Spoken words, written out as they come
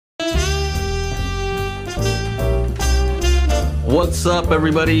What's up,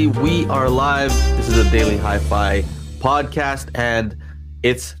 everybody? We are live. This is a Daily Hi-Fi podcast, and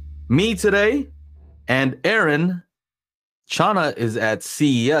it's me today and Aaron. Channa is at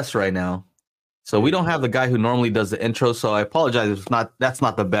CES right now, so we don't have the guy who normally does the intro. So I apologize if that's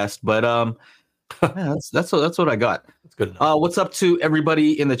not the best, but yeah, that's what I got. That's good enough. What's up to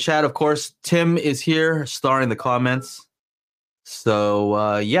everybody in the chat? Of course, Tim is here, starring the comments.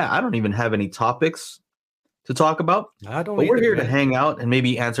 So yeah, I don't even have any topics to talk about. I don't. But we're here man. to hang out and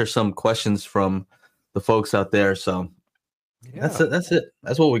maybe answer some questions from the folks out there. So Yeah. that's it.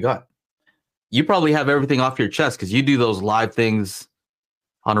 That's what we got. You probably have everything off your chest because you do those live things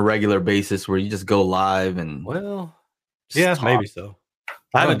on a regular basis where you just go live and Well, just yeah, talk. maybe so.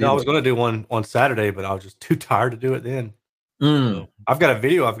 I was going to do one on Saturday, but I was just too tired to do it then. So I've got a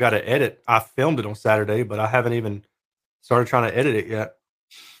video I've got to edit. I filmed it on Saturday, but I haven't even started trying to edit it yet.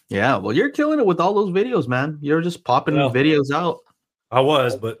 Yeah, well, you're killing it with all those videos, man. You're just popping videos out. I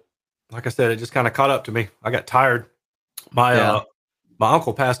was, but like I said, it just kind of caught up to me. I got tired. My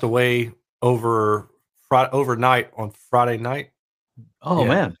uncle passed away overnight on Friday night. Oh,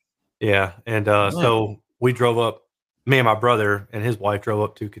 man. Yeah, and so we drove up. Me and my brother and his wife drove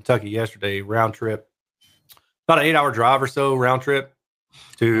up to Kentucky yesterday, round trip. About an 8-hour drive or so, round trip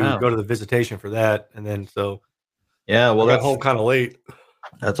to go to the visitation for that, and then well, got that's home kind of late.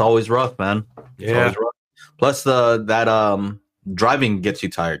 That's always rough, man. It's always rough. Plus, that driving gets you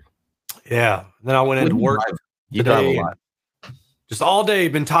tired. Yeah. Then I went into work. You drive a lot. Just all day,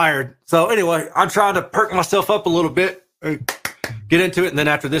 been tired. So anyway, I'm trying to perk myself up a little bit, get into it, and then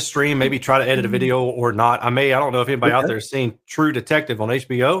after this stream, maybe try to edit a video or not. I don't know if anybody out there has seen True Detective on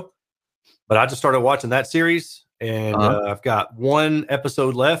HBO, but I just started watching that series, and I've got one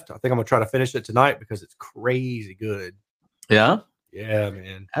episode left. I think I'm going to try to finish it tonight because it's crazy good. Yeah? Yeah,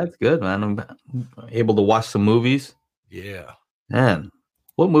 man. That's good, man. I'm able to watch some movies. Yeah. Man,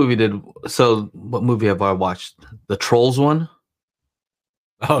 what movie have I watched? The Trolls one?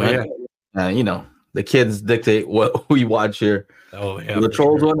 Oh, right? Yeah. You know, the kids dictate what we watch here. Oh, yeah. The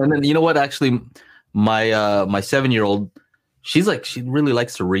Trolls one. And then, you know what? Actually, my 7-year-old, she really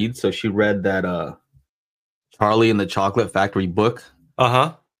likes to read. So she read that Charlie and the Chocolate Factory book.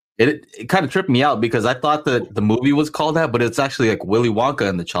 Uh-huh. It kind of tripped me out because I thought that the movie was called that, but it's actually like Willy Wonka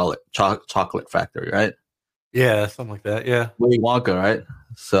and the Chocolate Factory, right? Yeah, something like that. Yeah, Willy Wonka, right?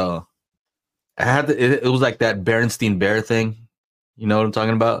 So I had it was like that Berenstein Bear thing. You know what I'm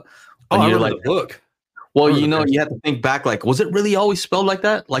talking about? I remember the book. Well, you know, you have to think back. Like, was it really always spelled like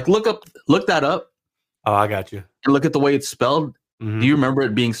that? Like, look that up. Oh, I got you. And look at the way it's spelled. Mm-hmm. Do you remember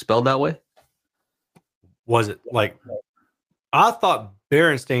it being spelled that way? Was it like? I thought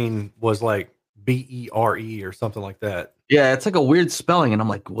Berenstein was like Bere or something like that. Yeah, it's like a weird spelling, and I'm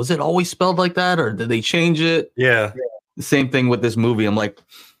like, was it always spelled like that, or did they change it? Yeah. The same thing with this movie. I'm like,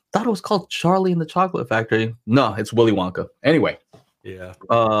 thought it was called Charlie and the Chocolate Factory. No, it's Willy Wonka. Anyway. Yeah.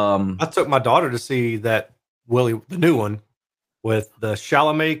 I took my daughter to see that the new one with the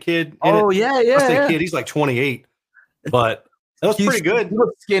Chalamet kid. Yeah. I say kid, he's like 28, but that was pretty good. He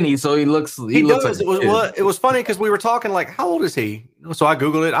looks skinny, so he looks. He looks like it was funny because we were talking like, how old is he? So I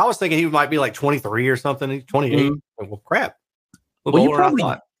googled it. I was thinking he might be like 23 or something. He's 28. Mm-hmm. Well, crap.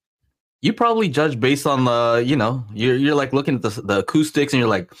 You probably judge based on the, you know, you're like looking at the acoustics and you're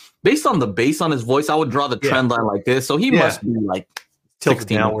like, based on the bass on his voice, I would draw the trend line like this. So he must be like tilted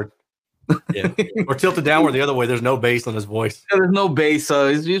downward. Yeah, or tilted downward the other way. There's no bass on his voice. Yeah, there's no bass,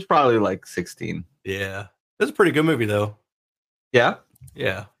 so he's probably like 16. Yeah, it's a pretty good movie though. Yeah.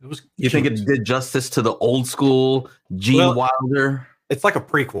 It was. You think it did justice to the old school Gene Wilder? It's like a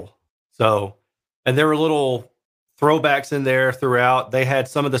prequel. So, and there were little throwbacks in there throughout. They had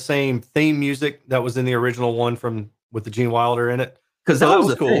some of the same theme music that was in the original one with the Gene Wilder in it. Because that was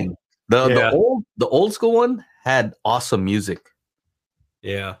the cool thing. The old school one had awesome music.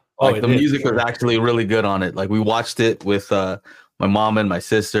 Yeah. The music was actually really good on it. Like we watched it with my mom and my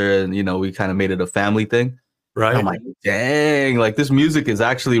sister, and you know, we kind of made it a family thing. Right. And I'm like, dang, like this music is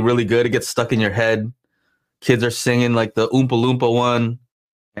actually really good. It gets stuck in your head. Kids are singing like the Oompa Loompa one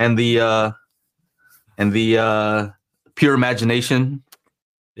and the Pure Imagination.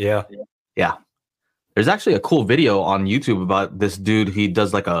 Yeah. There's actually a cool video on YouTube about this dude. He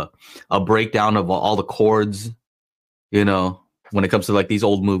does like a breakdown of all the chords, you know, when it comes to like these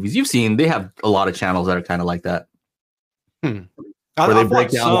old movies. You've seen, they have a lot of channels that are kind of like that. Where they break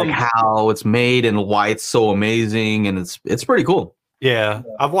down like how it's made and why it's so amazing, and it's pretty cool. Yeah,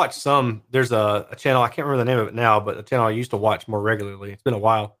 I've watched some. There's a channel, I can't remember the name of it now, but a channel I used to watch more regularly. It's been a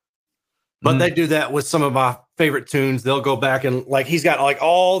while. But they do that with some of my favorite tunes. They'll go back and like he's got like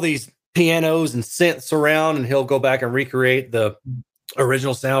all these pianos and synths around, and he'll go back and recreate the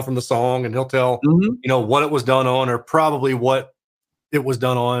original sound from the song, and he'll tell what it was done on, or probably what it was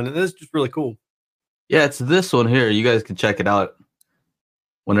done on, and it's just really cool. Yeah, it's this one here. You guys can check it out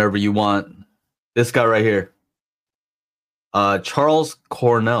whenever you want. This guy right here, Charles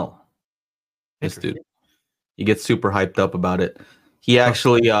Cornell. This dude, he gets super hyped up about it. He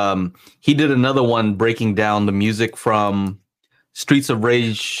actually he did another one breaking down the music from Streets of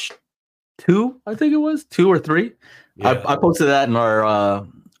Rage 2, I think it was 2 or 3. Yeah. I posted that in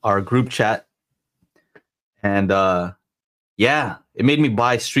our group chat, and yeah, it made me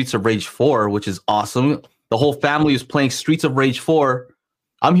buy Streets of Rage 4, which is awesome. The whole family is playing Streets of Rage 4.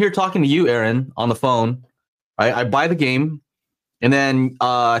 I'm here talking to you, Aaron, on the phone. I buy the game, and then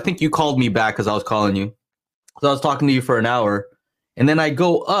I think you called me back because I was calling you. So I was talking to you for an hour, and then I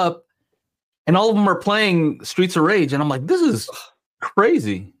go up, and all of them are playing Streets of Rage, and I'm like, this is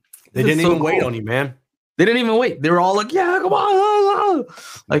crazy. They didn't even wait on you, man. They didn't even wait. They were all like, yeah, come on.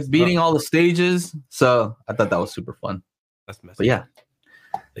 Like beating all the stages. So I thought that was super fun. That's messy. But yeah,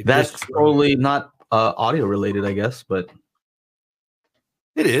 that's probably not audio related, I guess, but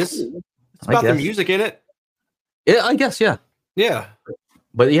it is. It's about the music in it. Yeah, I guess, yeah. Yeah.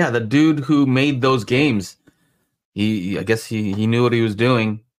 But yeah, the dude who made those games, I guess he knew what he was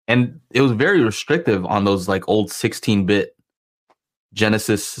doing. And it was very restrictive on those like old 16-bit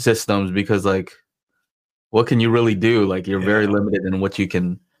Genesis systems, because like, what can you really do? Like, you're very limited in what you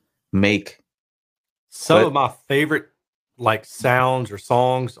can make. Some of my favorite like sounds or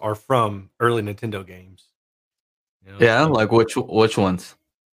songs are from early Nintendo games. Yeah, like which ones?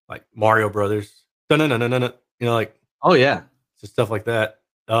 Like Mario Brothers. Like, oh yeah, just stuff like that.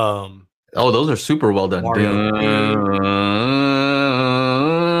 Those are super well done.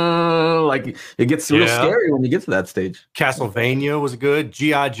 Like, it gets real scary when you get to that stage. Castlevania was good.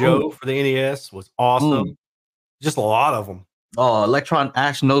 G.I. Joe for the NES was awesome. Just a lot of them. Oh, Electron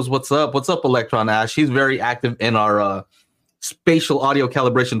Ash knows what's up. What's up, Electron Ash? He's very active in our spatial audio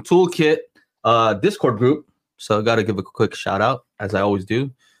calibration toolkit Discord group. So I got to give a quick shout out, as I always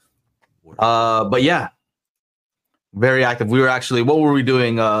do. But yeah, very active. We were actually, what were we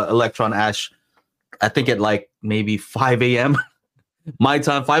doing, Electron Ash? I think at like maybe 5 a.m. my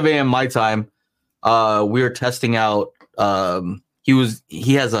time, 5 a.m. my time. We were testing out.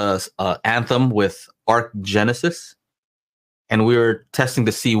 He has a Anthem with Arc Genesis, and we were testing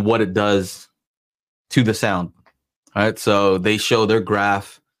to see what it does to the sound. All right, so they show their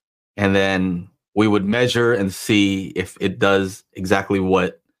graph, and then we would measure and see if it does exactly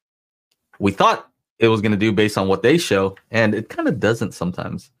what we thought it was going to do based on what they show, and it kind of doesn't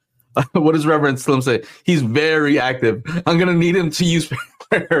sometimes. What does Reverend Slim say? He's very active. I'm going to need him to use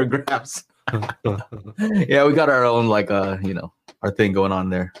paragraphs. Yeah, we got our own, like, our thing going on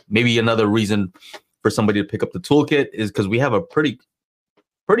there. Maybe another reason for somebody to pick up the toolkit is because we have a pretty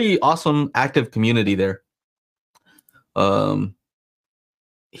awesome active community there.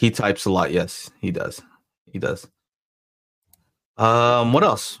 He types a lot. Yes, he does. What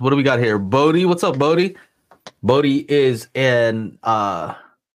else? What do we got here? Bodie, what's up, Bodie? Bodie is an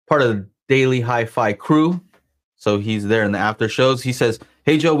part of the Daily Hi-Fi crew, so he's there in the after shows. He says,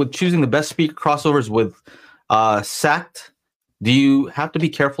 "Hey Joe, with choosing the best speaker crossovers with SACT, do you have to be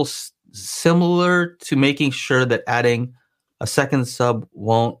careful, similar to making sure that adding a second sub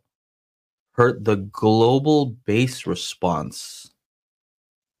won't hurt the global bass response?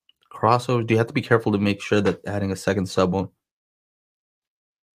 Crossovers, do you have to be careful to make sure that adding a second sub won't?"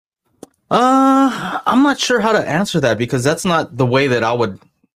 I'm not sure how to answer that, because that's not the way that I would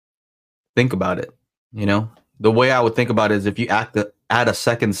think about it. The way I would think about it is, if you add a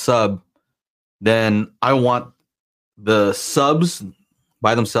second sub, then I want the subs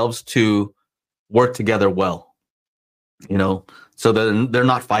by themselves to work together well, so that they're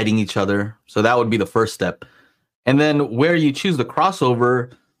not fighting each other. So that would be the first step. And then where you choose the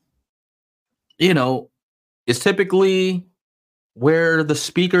crossover, is typically where the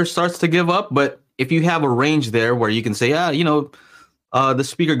speaker starts to give up. But if you have a range there where you can say, the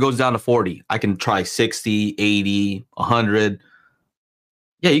speaker goes down to 40, I can try 60, 80, 100.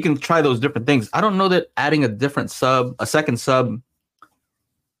 Yeah, you can try those different things. I don't know that adding a second sub,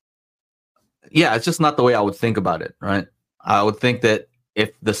 yeah, it's just not the way I would think about it, right? I would think that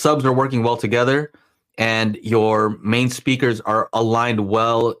if the subs are working well together and your main speakers are aligned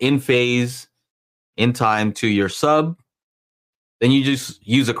well in phase, in time to your sub, then you just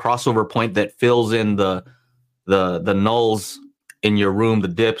use a crossover point that fills in the nulls in your room, the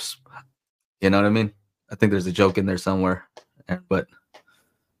dips. You know what I mean? I think there's a joke in there somewhere, but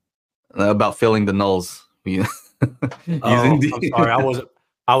about filling the nulls. I'm sorry,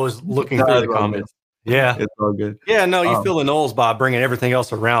 I was looking No, through it's the all good. comments. Yeah. It's all good. Yeah, no, you fill the nulls by bringing everything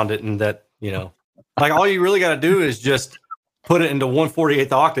else around it, and that, like all you really got to do is just put it into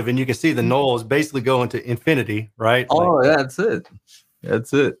 1/48th octave, and you can see the null is basically going to infinity, right? Oh, yeah, that's it.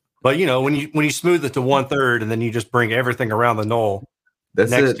 That's it. But when you smooth it to 1/3, and then you just bring everything around the null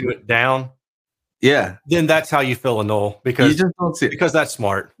That's next it. to it down, Yeah. then that's how you fill a null, You because just don't see it. because that's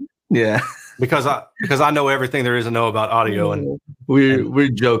smart. Yeah. Because I know everything there is to know about audio, and We're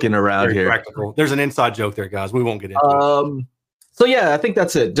joking around very here. practical. There's an inside joke there, guys. We won't get into it. So yeah, I think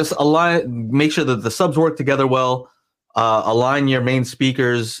that's it. Just make sure that the subs work together well. Align your main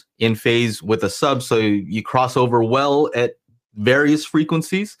speakers in phase with the sub, so you cross over well at various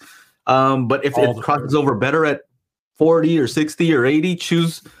frequencies. But if it crosses over better at 40 or 60 or 80,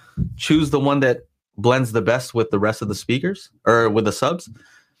 choose the one that blends the best with the rest of the speakers or with the subs,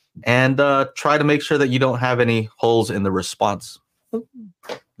 and try to make sure that you don't have any holes in the response.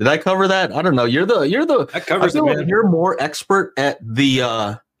 Did I cover that? I don't know. That covers it, man. You're more expert at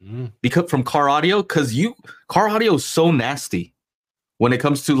the because from car audio, because car audio is so nasty when it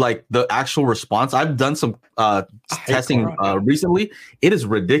comes to like the actual response. I've done some testing recently. It is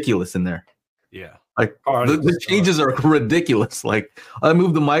ridiculous in there. Yeah. Like the changes are ridiculous. Like I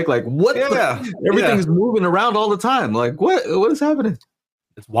move the mic, like what? Yeah. Everything is moving around all the time. Like what is happening?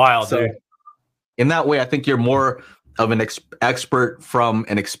 It's wild, dude. In that way, I think you're more of an expert from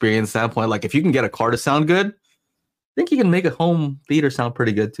an experience standpoint. Like if you can get a car to sound good, I think you can make a home theater sound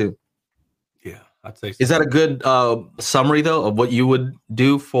pretty good too. Yeah, I'd say so. Is that a good summary though of what you would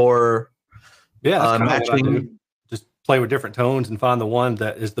do for matching? Just play with different tones and find the one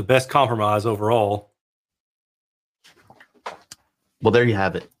that is the best compromise overall. Well, there you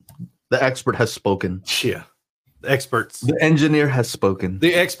have it. The expert has spoken. Yeah. The experts. The engineer has spoken.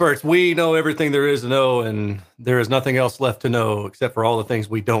 The experts. We know everything there is to know, and there is nothing else left to know except for all the things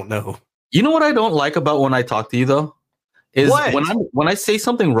we don't know. You know what I don't like about when I talk to you though? Is when I say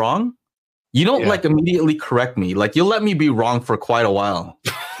something wrong, you don't like immediately correct me. Like you'll let me be wrong for quite a while.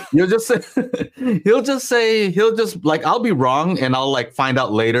 He'll just like I'll be wrong and I'll like find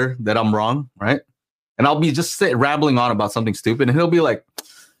out later that I'm wrong, right? And I'll be just rambling on about something stupid, and he'll be like,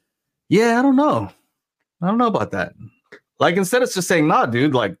 "Yeah, I don't know about that." Like instead of just saying, "Nah,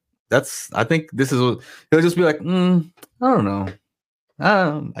 dude," like I think this is what he'll just be like, "I don't know.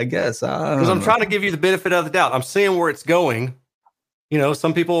 I guess because I'm trying to give you the benefit of the doubt. I'm seeing where it's going.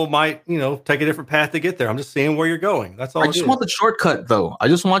 Some people might, take a different path to get there. I'm just seeing where you're going. That's all. I just want the shortcut, though. I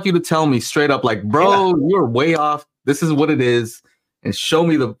just want you to tell me straight up, like, bro, you're way off. This is what it is, and show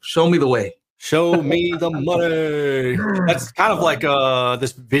me the way. Show me the money. That's kind of like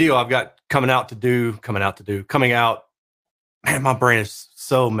this video I've got coming out. Man, my brain is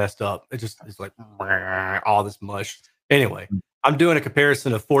so messed up. It's like all this mush. Anyway, I'm doing a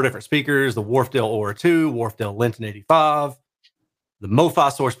comparison of 4 different speakers: the Wharfdale Aura 2, Wharfdale Linton 85, the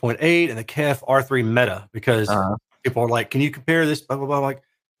MoFi Source Point 8, and the KEF R3 Meta. Because people are like, "Can you compare this?" Blah blah blah. I'm like,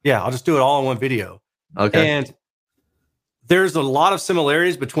 yeah, I'll just do it all in one video. Okay. And there's a lot of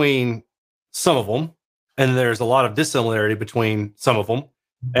similarities between some of them, and there's a lot of dissimilarity between some of them.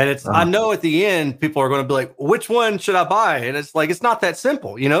 And it's I know at the end people are going to be like, which one should I buy? And it's like, it's not that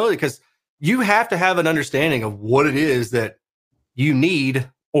simple, because you have to have an understanding of what it is that you need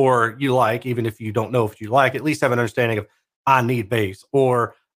or you like. Even if you don't know if you like, at least have an understanding of, I need bass,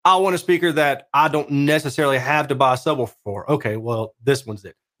 or I want a speaker that I don't necessarily have to buy a subwoofer for. Okay, well, this one's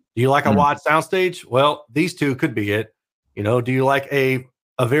it. Do you like a wide soundstage? Well, these two could be it. Do you like a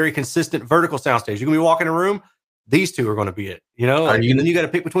very consistent vertical soundstage? You're gonna be walking in a room, these two are going to be it. And then you got to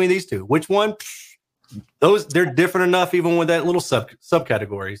pick between these two. Which one? They're different enough, even with that little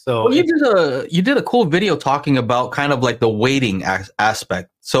subcategory. So you did a cool video talking about kind of like the weighting aspect.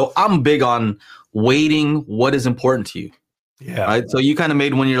 So I'm big on weighting what is important to you. Yeah. Right. So you kind of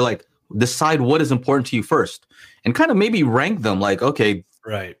made when you're like, decide what is important to you first, and kind of maybe rank them. Like, okay,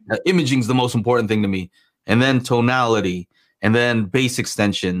 right, imaging is the most important thing to me, and then tonality, and then bass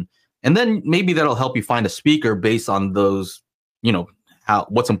extension, and then maybe that'll help you find a speaker based on those,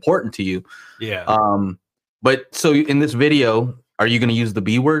 what's important to you. Yeah. But so in this video, are you going to use the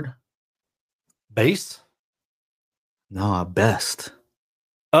B word? Bass? No, best.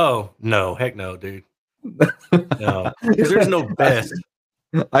 Oh, no. Heck no, dude. No. Because there's no best.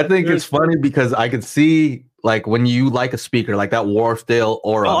 I think it's funny because I could see like when you like a speaker like that Wharfdale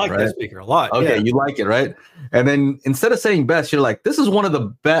Aura. I like that speaker a lot. Okay, yeah. You like it, right? And then instead of saying best, you're like, this is one of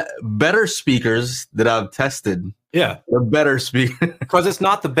the better speakers that I've tested. Yeah. The better speaker. Because it's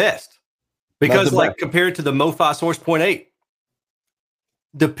not the best. Because compared to the MoFi Source Point 8,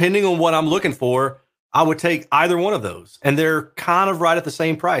 depending on what I'm looking for, I would take either one of those, and they're kind of right at the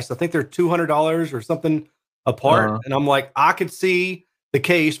same price. I think they're $200 or something apart, and I'm like, I could see the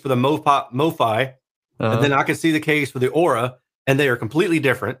case for the MoFi, and then I could see the case for the Aura, and they are completely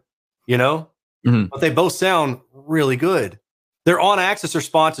different, you know, but they both sound really good. Their on-axis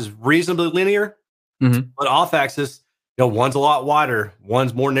response is reasonably linear, but off-axis, you know, one's a lot wider,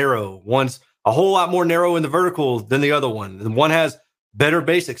 one's more narrow, one's a whole lot more narrow in the vertical than the other one. And one has better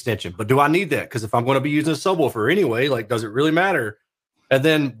bass extension, but do I need that? Because if I'm going to be using a subwoofer anyway, like, does it really matter? And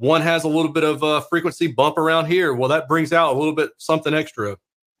then one has a little bit of a frequency bump around here. Well, that brings out a little bit something extra.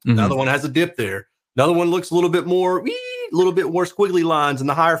 The other one has a dip there. Another one looks a little bit more squiggly lines in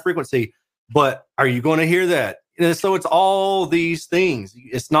the higher frequency. But are you going to hear that? And so it's all these things.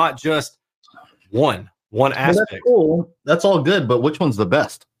 It's not just one aspect. Well, that's cool. That's all good, but which one's the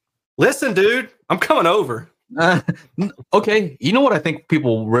best? Listen, dude, I'm coming over. Okay. You know what I think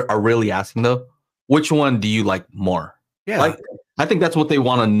people are really asking, though? Which one do you like more? Yeah. Like, I think that's what they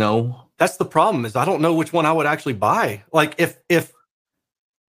want to know. That's the problem, is I don't know which one I would actually buy. Like, if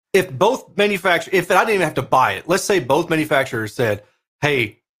both manufacturers, if I didn't even have to buy it, let's say both manufacturers said,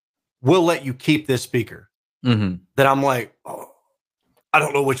 hey, we'll let you keep this speaker. Then I'm like, oh, I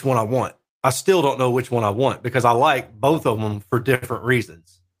don't know which one I want. I still don't know which one I want because I like both of them for different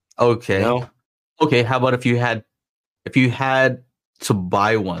reasons. Okay. You know? Okay. How about if you had to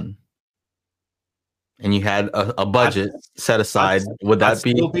buy one and you had a budget set aside, would that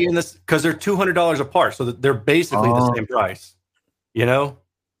still be in this? Because they're $200 apart, so they're basically the same price. You know,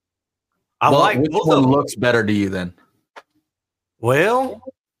 which one looks better to you then? Well,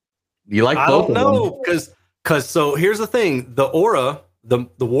 you like both? I don't know because so here's the thing: the Aura, the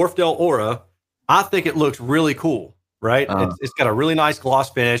Wharfdale Aura, I think it looks really cool. Right? It's got a really nice gloss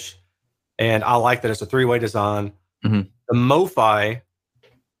finish, and I like that it's a 3-way design. The MoFi,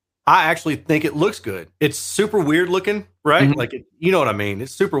 I actually think it looks good. It's super weird looking, right? Like, you know what I mean?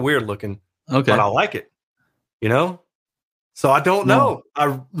 It's super weird looking. Okay. But I like it, you know? So I don't know.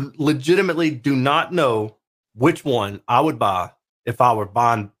 I legitimately do not know which one I would buy if I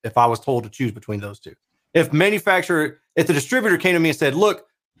was told to choose between those two. If the distributor came to me and said, look,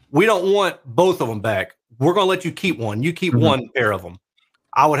 we don't want both of them back. We're going to let you keep one. You keep one pair of them.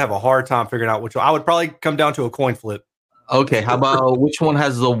 I would have a hard time figuring out which one. I would probably come down to a coin flip. Okay, how about which one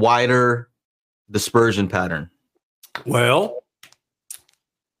has the wider dispersion pattern? Well,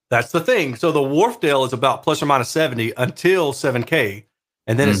 that's the thing. So the Wharfdale is about plus or minus 70 until 7K.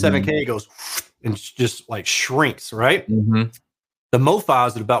 And then at 7K, it goes and just like shrinks, right? The MoFi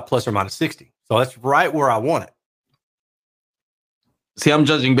is at about plus or minus 60. So that's right where I want it. See, I'm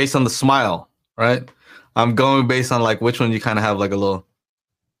judging based on the smile, right? I'm going based on like which one you kind of have like a little,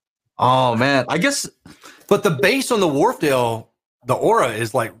 oh man, I guess. But the bass on the Wharfdale, the Aura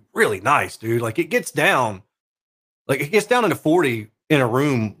is like really nice, dude. Like it gets down into 40 in a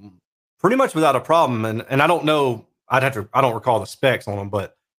room pretty much without a problem. And I don't know, I don't recall the specs on them,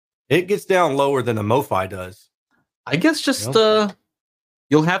 but it gets down lower than the MoFi does. I guess just,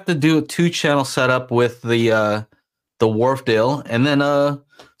 you'll have to do a 2-channel setup with the Wharfdale and then a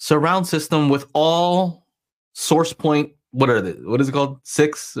surround system with all source point. What is it called?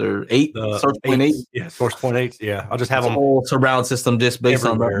 6 or 8? Source point 8? Yeah, source point 8. Yeah. I'll just have them whole surround system just based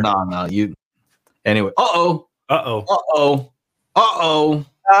everywhere. On that. No, anyway. Oh no.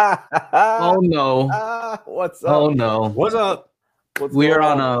 What's up? Oh no. What's up? We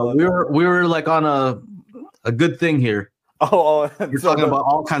were like on a good thing here. You're talking about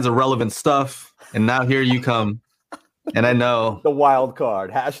all kinds of relevant stuff, and now here you come. And I know the wild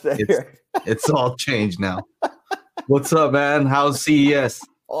card hashtag. It's all changed now. What's up, man? How's CES?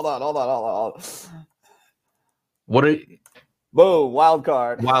 Hold on. What are you? Boom, wild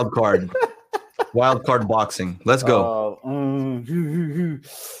card. Wild card boxing. Let's go.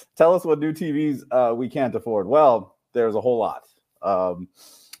 Tell us what new TVs we can't afford. Well, there's a whole lot.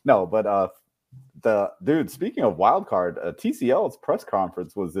 Speaking of wild card, TCL's press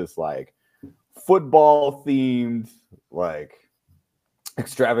conference was this like football themed like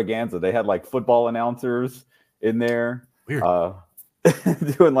extravaganza. They had like football announcers in there. Weird.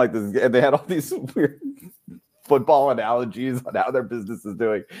 Doing like this, and they had all these weird football analogies on how their business is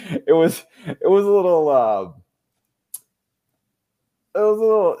doing. It was a little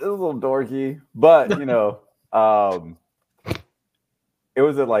dorky, but it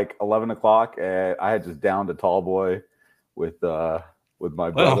was at like 11 o'clock, and I had just downed a tall boy with my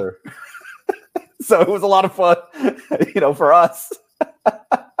brother. So it was a lot of fun, for us.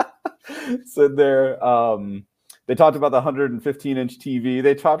 Sitting there. They talked about the 115-inch TV.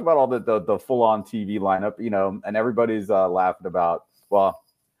 They talked about all the full-on TV lineup, and everybody's laughing about, well,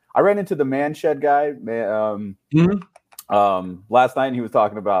 I ran into the Man Shed guy last night, and he was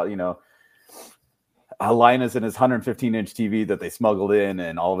talking about, Linus and his 115-inch TV that they smuggled in,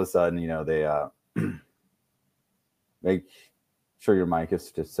 and all of a sudden, they make sure your mic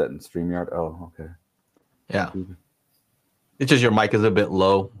is just set in StreamYard. Oh, okay. Yeah. It's just your mic is a bit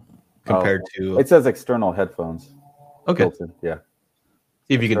low compared to. It says external headphones. Okay. Yeah.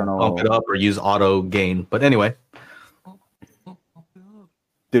 See if you can bump it up or use auto gain. But anyway.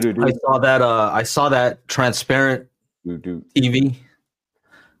 I saw that transparent TV.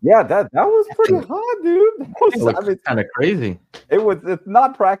 Yeah, that was pretty hot, dude. It's kind of crazy. It's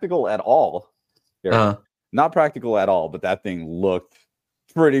not practical at all. Not practical at all, but that thing looked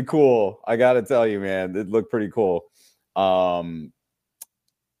pretty cool. I gotta tell you, man, it looked pretty cool. And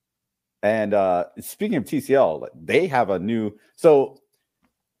speaking of TCL, they have a new. So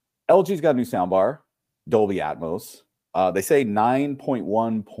LG's got a new soundbar, Dolby Atmos. They say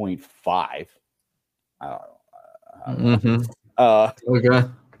 9.1.5. I don't know. Okay.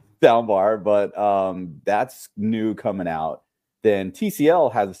 Soundbar, but that's new coming out. Then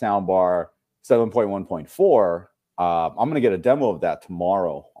TCL has a soundbar 7.1.4. I'm gonna get a demo of that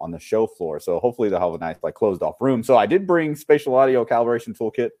tomorrow on the show floor. So hopefully they'll have a nice closed off room. So I did bring spatial audio calibration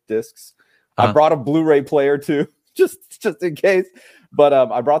toolkit discs. I brought a Blu-ray player too, just in case. But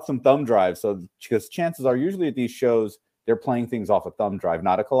I brought some thumb drives. So because chances are usually at these shows they're playing things off a thumb drive,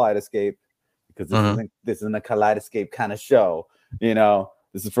 not a kaleidoscope, because this isn't a kaleidoscope kind of show.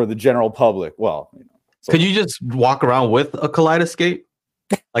 This is for the general public. Well, could you just walk around with a kaleidoscope,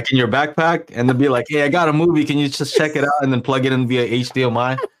 like in your backpack, and then be like, "Hey, I got a movie. Can you just check it out and then plug it in via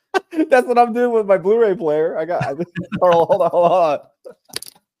HDMI?" That's what I'm doing with my Blu-ray player. Hold on.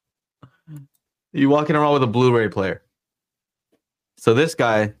 You walking around with a Blu-ray player. So this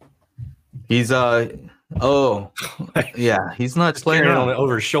guy, he's yeah, he's not playing around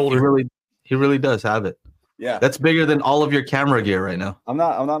over his shoulder. He really does have it. Yeah, that's bigger than all of your camera gear right now. I'm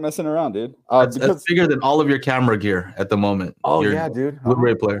not messing around, dude. That's bigger than all of your camera gear at the moment. Oh yeah, dude.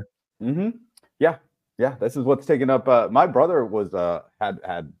 Blu-ray player. Yeah. This is what's taking up. My brother was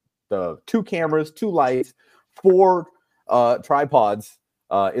had the 2 cameras, 2 lights, 4 tripods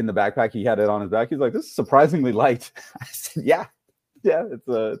in the backpack. He had it on his back. He's like, "This is surprisingly light." I said, "Yeah,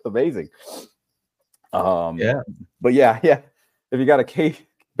 it's amazing." But yeah. If you got a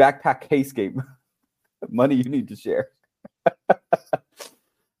backpack casecape. Money you need to share.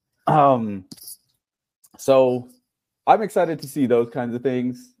 So I'm excited to see those kinds of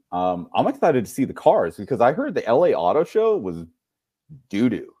things. I'm excited to see the cars because I heard the LA Auto Show was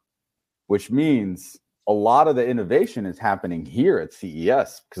doo-doo, which means a lot of the innovation is happening here at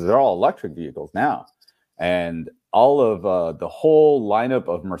CES because they're all electric vehicles now. And all of the whole lineup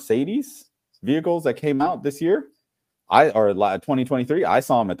of Mercedes vehicles that came out this year, 2023, I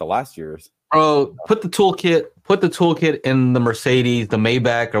saw them at the last year's. Bro, put the toolkit in the Mercedes, the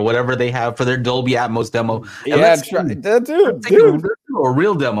Maybach, or whatever they have for their Dolby Atmos demo. Yeah, dude. Do a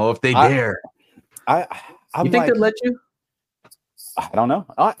real demo if they dare. You think they'd let you? I don't know.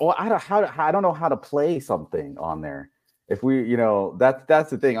 I don't know how to play something on there. If we, that's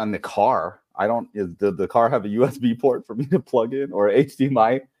the thing on the car. Does the car have a USB port for me to plug in or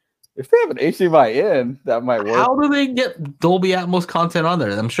HDMI? If they have an HDMI in, that might work. How do they get Dolby Atmos content on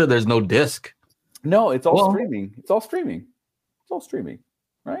there? I'm sure there's no disc. No, it's all streaming. It's all streaming,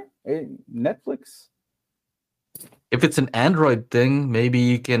 right? Netflix. If it's an Android thing, maybe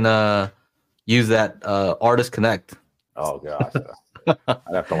you can use that Artist Connect. Oh gosh, I'd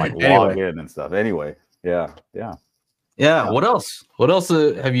have to log in and stuff. Anyway, yeah. What else? What else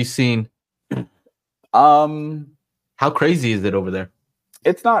have you seen? How crazy is it over there?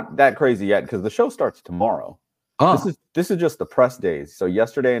 It's not that crazy yet because the show starts tomorrow. Oh. This is just the press days. So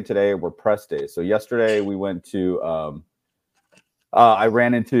yesterday and today were press days. So yesterday we went to I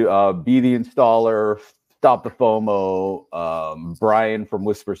ran into Be the Installer, Stop the FOMO, Brian from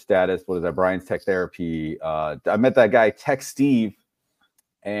Whisper Status. What is that? Brian's Tech Therapy. I met that guy Tech Steve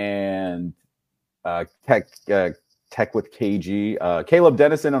and Tech with KG. Caleb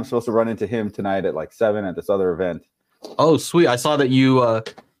Dennison, I'm supposed to run into him tonight at 7 at this other event. Oh, sweet. I saw that you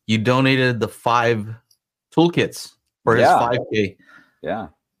donated the 5 toolkits for his 5K. Yeah.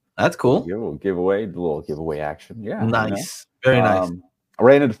 That's cool. Little giveaway action. Yeah. Nice. Very nice. I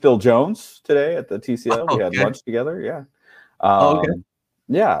ran into Phil Jones today at the TCL. We had lunch together. Yeah. Okay.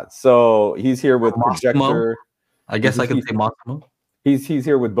 Yeah. So he's here with Massimo. Projector. I guess I can say Massimo. He's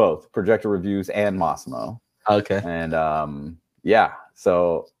here with both Projector Reviews and Massimo. Okay. And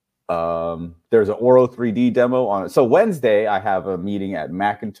so there's an Oro 3D demo on it. So Wednesday I have a meeting at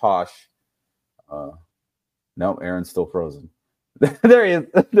Macintosh. No, Aaron's still frozen. There he is.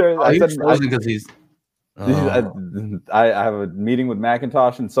 There. Oh, I he's said. frozen because he's. I have a meeting with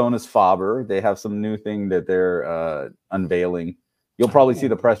Macintosh and Sonus Faber. They have some new thing that they're unveiling. You'll probably see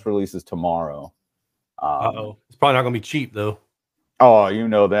the press releases tomorrow. It's probably not going to be cheap though. Oh, you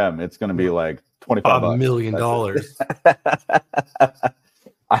know them. It's going to be like $25 $5 million.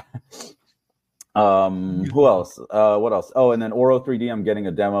 Who else? What else? Oh, and then Oro 3D. I'm getting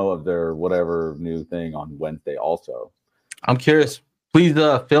a demo of their whatever new thing on Wednesday. Also, I'm curious. Please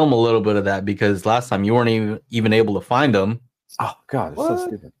film a little bit of that because last time you weren't even able to find them. Oh God, it's so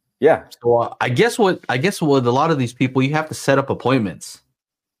stupid. Yeah. So I guess with a lot of these people, you have to set up appointments.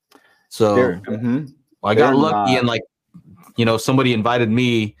 So I got lucky and like, somebody invited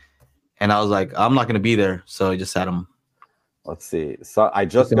me, and I was like, I'm not going to be there, so I just had them. Let's see. So I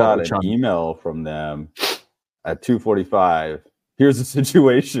just got an email from them at 2:45. Here's the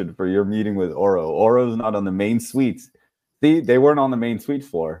situation for your meeting with Oro. Oro's not on the main suites. See, they weren't on the main suite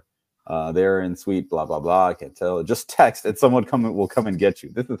floor. They're in suite blah blah blah. I can't tell. Just text and someone will come and get you.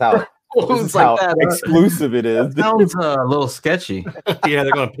 This is how exclusive it is. That sounds a little sketchy. Yeah,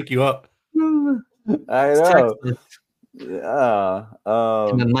 they're gonna pick you up. I know. Yeah.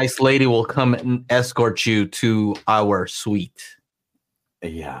 And a nice lady will come and escort you to our suite.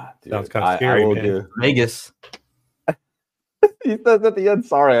 Yeah, dude. Sounds kind of scary. I will man. do. Vegas. He says at the end,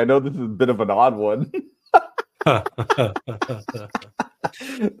 sorry, I know this is a bit of an odd one.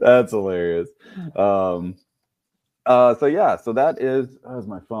 That's hilarious. So that was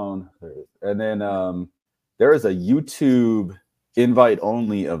my phone. And then there is a YouTube invite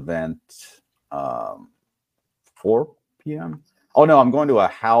only event 4 p.m. Oh no, I'm going to a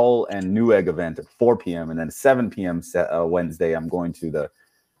Howl and Newegg event at 4 p.m. and then 7 p.m. Wednesday I'm going to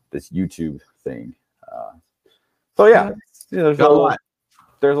this YouTube thing. So yeah, there's a lot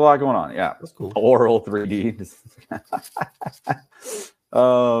going on. Yeah, that's cool. Oral 3D.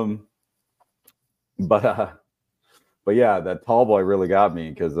 But yeah, that tall boy really got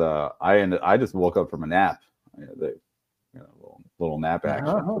me because I just woke up from a nap. Little nap action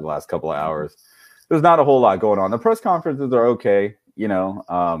for the last couple of hours. There's not a whole lot going on. The press conferences are okay. A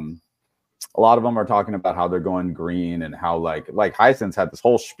lot of them are talking about how they're going green and how like Hisense had this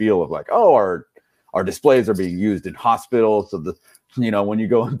whole spiel of like, oh, our displays are being used in hospitals. So when you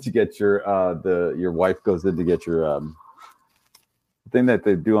go in to get your wife goes in to get your thing that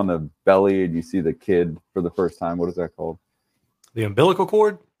they do on the belly and you see the kid for the first time. What is that called? The umbilical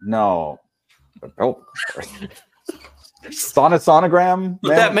cord? No. Sonogram?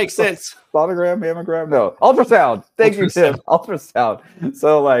 That makes sense. Sonogram, mammogram? No. Ultrasound. Thank you, Tim. Ultrasound.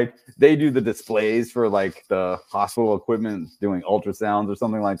 So like they do the displays for like the hospital equipment doing ultrasounds or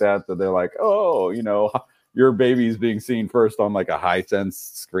something like that. So they're like, oh, your baby's being seen first on like a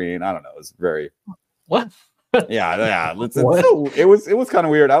Hisense screen. I don't know. It's very what? Yeah. It was kind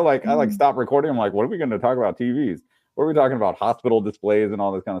of weird. I stopped recording. I'm like, what are we going to talk about? TVs? What are we talking about? Hospital displays and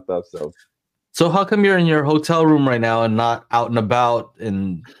all this kind of stuff. So how come you're in your hotel room right now and not out and about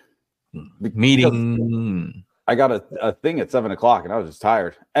and meeting? I got a thing at 7:00 and I was just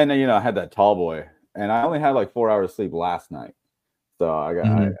tired. And then, I had that tall boy and I only had like 4 hours sleep last night. So I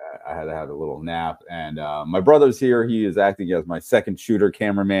had to have a little nap. And my brother's here. He is acting as my second shooter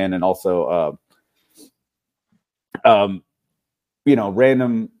cameraman and also,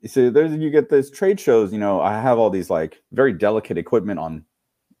 random. So you get these trade shows, I have all these like very delicate equipment on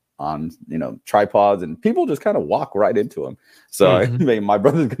tripods and people just kind of walk right into them. So my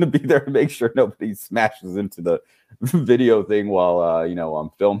brother's going to be there to make sure nobody smashes into the video thing while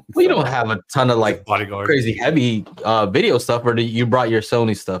I'm filming. Well, you don't have a ton of like bodyguard crazy heavy video stuff, or you brought your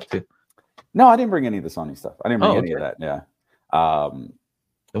Sony stuff too? No, I didn't bring any of the Sony stuff. I didn't bring any of that. Yeah. And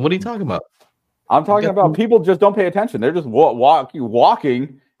what are you talking about? I'm talking about people just don't pay attention. They're just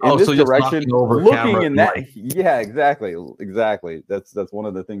walking in this direction, looking in that. Yeah, exactly. That's one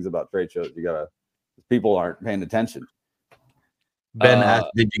of the things about trade shows. People aren't paying attention. Ben asked,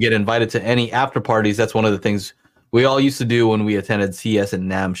 did you get invited to any after parties? That's one of the things we all used to do when we attended CES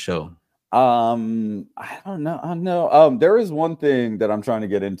and NAMM show. I don't know. I know. There is one thing that I'm trying to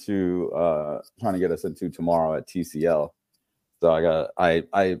get into, trying to get us into tomorrow at TCL. So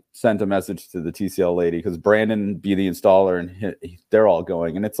I sent a message to the TCL lady because Brandon be the installer and they're all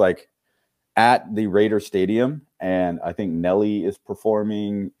going, and it's like at the Raider Stadium, and I think Nelly is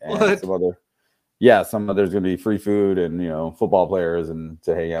performing and there's going to be free food and football players and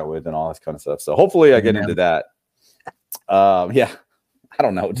to hang out with and all this kind of stuff. So hopefully I get into that. I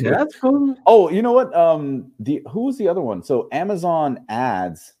don't know, dude. Yeah, that's cool. Oh, you know what? Who was the other one? So Amazon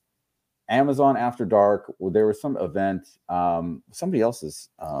ads. Amazon After Dark. There was some event, somebody else's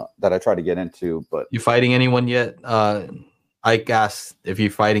that I tried to get into, but you fighting anyone yet? Ike asked if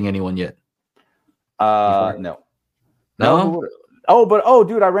you're fighting anyone yet. No. No? Oh,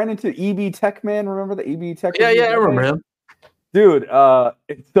 dude, I ran into EB Tech Man. Remember the EB Tech? Yeah, I remember him. Dude,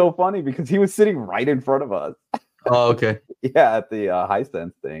 it's so funny because he was sitting right in front of us. Oh, okay. Yeah, at the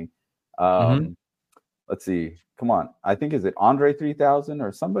Hisense thing. Let's see. Come on. I think, is it Andre 3000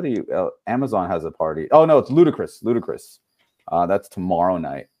 or somebody? Amazon has a party. Oh, no, it's Ludacris. That's tomorrow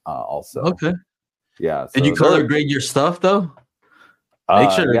night also. Okay. Yeah. Did you color grade your stuff, though?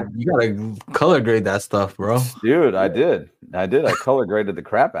 Make sure you got to color grade that stuff, bro. Dude, I did. I color graded the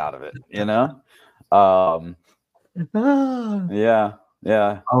crap out of it, you know? Yeah.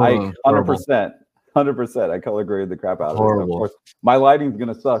 I 100%. 100%. I color graded the crap out of it. Of course, my lighting's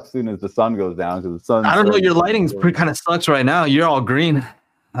gonna suck as soon as the sun goes down because the sun. I don't know. Your lighting's kind of sucks right now. You're all green.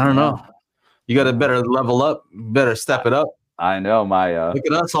 I don't know. You got to better level up. Better step it up. I know my. Look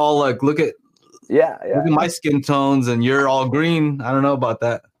at us all. Like, look at my skin tones, and you're all green. I don't know about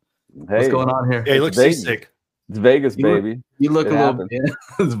that. Hey, what's going on here? Yeah, you look seasick. It's Vegas, baby. You look a little. Yeah,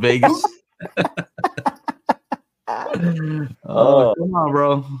 it's Vegas. Oh, come on,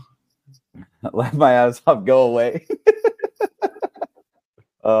 bro. Let my ass off, go away.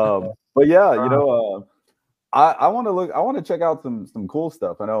 But yeah, you know, I want to check out some cool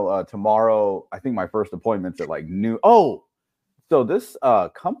stuff. I know tomorrow, I think my first appointment's at like noon. Oh, so this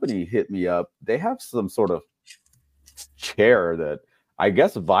company hit me up. They have some sort of chair that I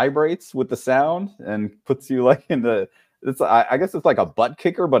guess vibrates with the sound and puts you like in the. I guess it's like a butt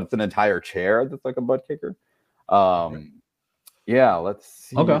kicker, but it's an entire chair that's like a butt kicker. Yeah, let's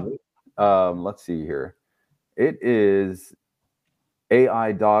see. Okay. Let's see here. It is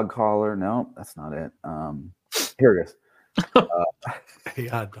AI dog collar. No, that's not it. Here it is.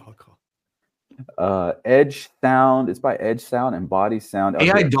 AI dog collar. Edge Sound. It's by Edge Sound and Body Sound.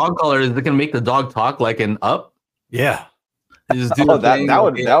 AI dog collar, is it gonna make the dog talk like an up? Yeah. Just do that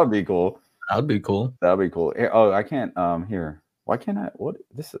would be cool. That would be cool. That would be cool. Oh, I can't. Here. Why can't I? What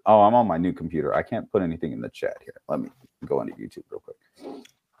this? Oh, I'm on my new computer. I can't put anything in the chat here. Let me go into YouTube real quick.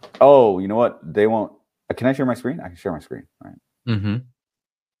 Oh, you know what? They won't. Can I share my screen? I can share my screen. All right. Mm-hmm.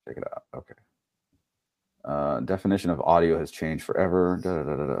 Check it out. Okay. Definition of audio has changed forever.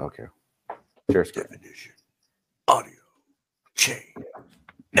 Okay. Share screen. Definition. Audio change.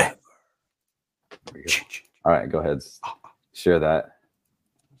 Never. All right. Go ahead. Share that.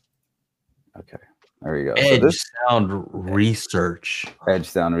 Okay. There you go. Edge Sound Research. Edge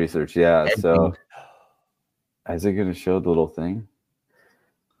Sound Research. Yeah. So is it going to show the little thing?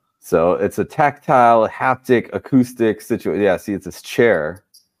 So it's a tactile, haptic, acoustic situation. Yeah, see, it's this chair.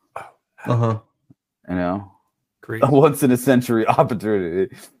 You know, great. A once in a century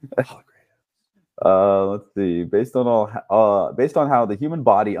opportunity. Let's see. Based on how the human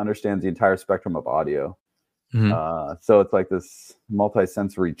body understands the entire spectrum of audio. So it's like this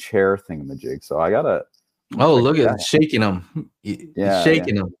multi-sensory chair thingamajig. So I gotta. Oh, look at it, shaking them. Yeah,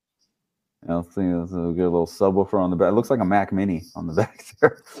 shaking them. I'll see. There's a good little subwoofer on the back. It looks like a Mac Mini on the back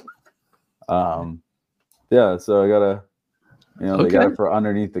there. Yeah. So I gotta, they got it for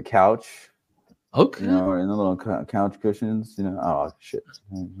underneath the couch. Okay. In the little couch cushions. Oh shit.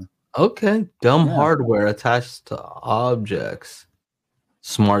 Okay. Dumb hardware attached to objects.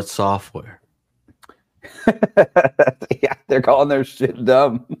 Smart software. Yeah, they're calling their shit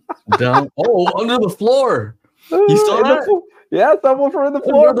dumb. Dumb. Oh, under the floor. You saw that? Yeah, subwoofer in the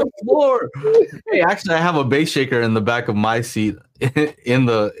floor. Under the floor. Hey, actually, I have a bass shaker in the back of my seat in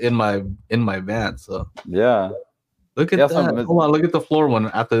my van. So yeah, look at that. Hold on, look at the floor one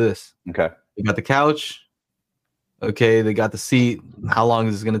after this. Okay, they got the couch. Okay, they got the seat. How long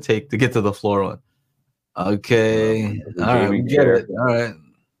is it going to take to get to the floor one? Okay, all right, we get it. All right.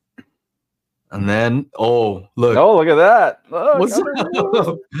 And then, look. Oh, look at that. Look, what's up?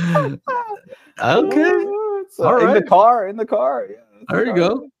 Okay. So all right. In the car. Yeah, there you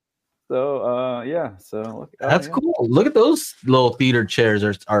go. So, yeah. So look, that's cool. Look at those little theater chairs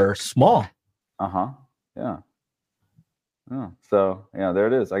are small. Yeah. Oh, so yeah, there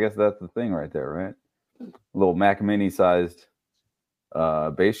it is. I guess that's the thing right there, right? A little Mac Mini sized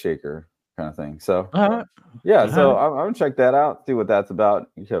bass shaker kind of thing. So yeah, so I'm gonna check that out, see what that's about.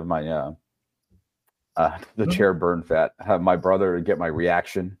 You have my the chair burn fat. Have my brother get my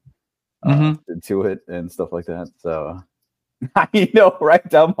reaction to it and stuff like that. So right?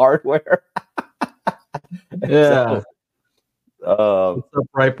 Dumb hardware. Yeah. What's up,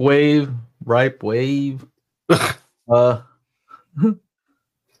 Ripe Wave? It's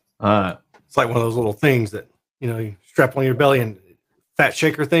like one of those little things that you strap on your belly and fat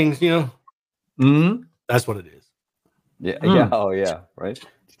shaker things. That's what it is. Yeah. Oh yeah. Right.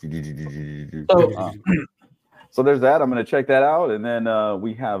 So, So there's that. I'm going to check that out, and then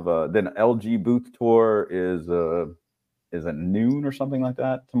we have then LG booth tour is at noon or something like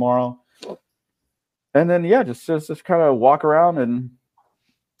that tomorrow, and then just kind of walk around and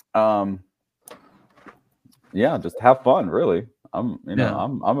just have fun. Really, I'm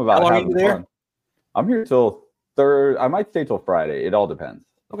about having fun. I'm here till third. I might stay till Friday. It all depends.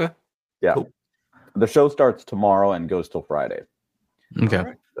 Okay. Yeah. Cool. The show starts tomorrow and goes till Friday. Okay.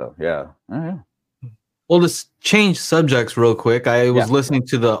 Right. So yeah. Oh, yeah. Well, let's change subjects real quick. I was listening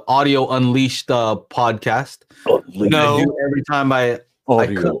to the Audio Unleashed podcast. No, I do every time I cut my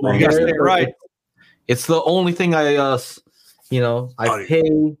you gotta hair. say it right. It's the only thing I pay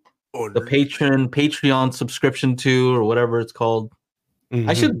the Patreon subscription to, or whatever it's called.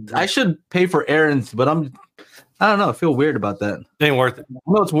 Mm-hmm. I should pay for errands, but I don't know. I feel weird about that. It ain't worth it.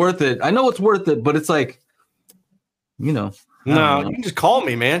 I know it's worth it. But it's like, no, you can just call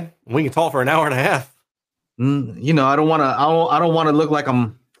me, man. We can talk for an hour and a half. I don't want to look like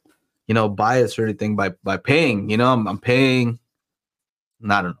I'm, biased or anything by paying. I'm paying.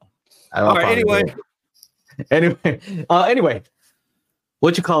 I don't know. All right. Anyway,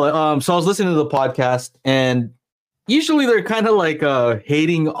 what you call it? So I was listening to the podcast, and usually they're kind of like not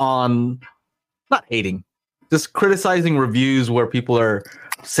hating, just criticizing reviews where people are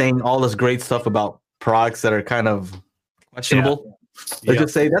saying all this great stuff about products that are kind of questionable. Let's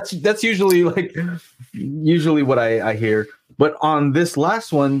just say that's usually what I hear. But on this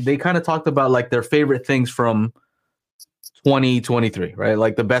last one, they kind of talked about like their favorite things from 2023, right?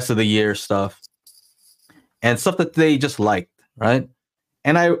 Like the best of the year stuff and stuff that they just liked, right?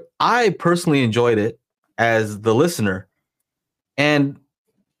 And I personally enjoyed it as the listener. And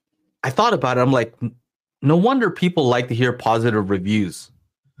I thought about it. I'm like, no wonder people like to hear positive reviews,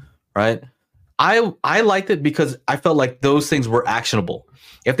 right? I liked it because I felt like those things were actionable.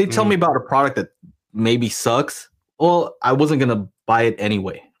 If they tell me about a product that maybe sucks, well, I wasn't going to buy it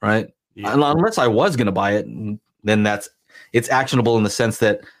anyway, right? Yeah. Unless I was going to buy it, then it's actionable in the sense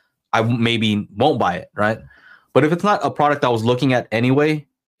that I maybe won't buy it, right? But if it's not a product I was looking at anyway,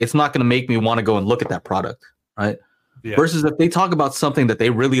 it's not going to make me want to go and look at that product, right? Yeah. Versus if they talk about something that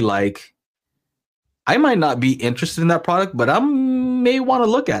they really like, I might not be interested in that product, but I may want to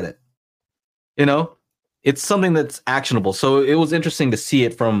look at it. It's something that's actionable. So it was interesting to see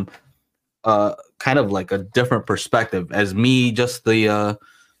it from kind of like a different perspective. As me, just the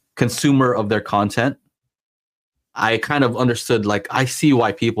consumer of their content, I kind of understood, like, I see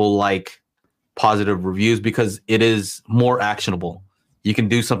why people like positive reviews because it is more actionable. You can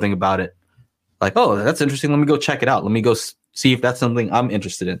do something about it. Like, oh, that's interesting. Let me go check it out. Let me go see if that's something I'm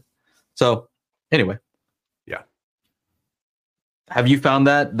interested in. So anyway. Yeah. Have you found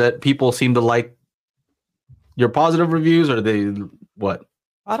that people seem to like your positive reviews, or they what?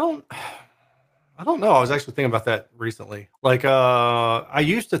 I don't know. I was actually thinking about that recently. Like, I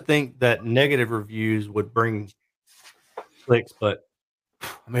used to think that negative reviews would bring clicks, but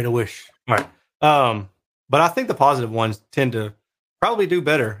I made a wish. All right. But I think the positive ones tend to probably do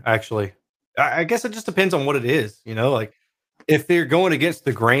better, actually. I guess it just depends on what it is, like if they're going against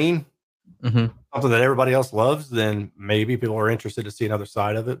the grain, something that everybody else loves, then maybe people are interested to see another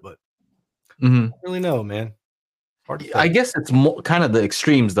side of it, but I don't really know, man. I guess it's more kind of the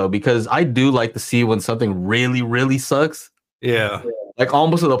extremes though, because I do like to see when something really, really sucks. Yeah. Like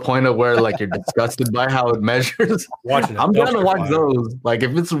almost to the point of where like you're disgusted by how it measures. I'm down to watch those. Like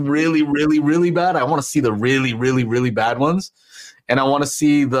if it's really, really, really bad, I want to see the really, really, really bad ones. And I want to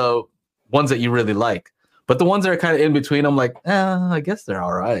see the ones that you really like. But the ones that are kind of in between, I'm like, I guess they're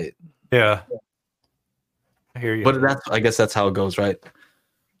all right. Yeah. I hear you. But I guess that's how it goes, right?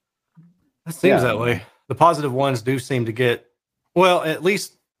 It seems that way. The positive ones do seem to get, well, at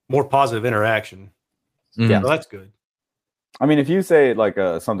least more positive interaction. Yeah, so that's good. I mean, if you say like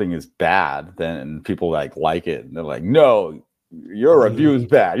something is bad, then people like it, and they're like, "No, your review is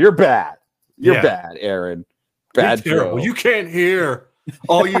bad. You're bad. You're bad, Aaron. Bad show. You can't hear.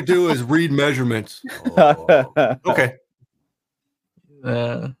 All you do is read measurements." Oh. Okay.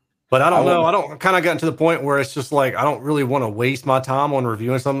 But I don't know. I kind of gotten to the point where it's just like I don't really want to waste my time on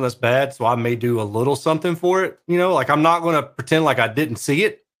reviewing something that's bad, so I may do a little something for it. Like I'm not going to pretend like I didn't see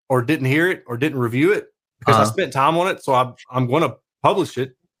it or didn't hear it or didn't review it because I spent time on it. So I'm going to publish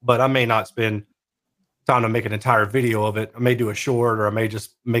it, but I may not spend time to make an entire video of it. I may do a short, or I may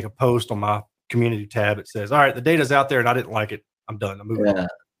just make a post on my community tab. It says, "All right, the data's out there, and I didn't like it. I'm done. I'm moving on."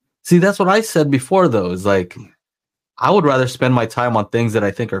 See, that's what I said before, though. Is like, I would rather spend my time on things that I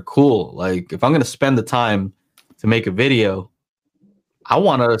think are cool. Like, if I'm going to spend the time to make a video, I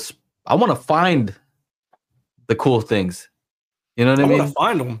want to find the cool things. You know what I mean? I want to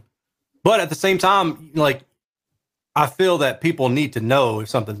find them, but at the same time, like, I feel that people need to know if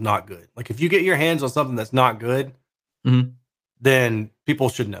something's not good. Like if you get your hands on something that's not good, Mhm. then people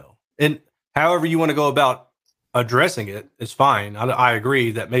should know. And however you want to go about addressing it is fine. I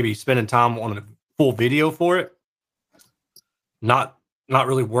agree that maybe spending time on a full video for it, not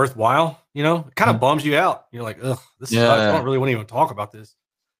really worthwhile. You know, it kind of bums you out. You're like, ugh, this sucks. I don't really want to even talk about this.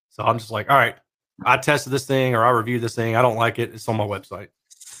 So I'm just like, all right, I tested this thing or I reviewed this thing. I don't like it. It's on my website.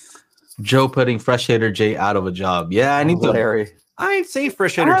 Joe putting Fresh Hater Jay out of a job. Yeah, I need to. Larry. I ain't seen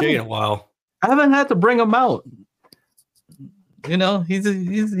Fresh Hater Jay in a while. I haven't had to bring him out. You know, he's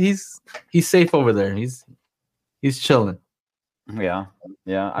safe over there. He's chilling. Yeah.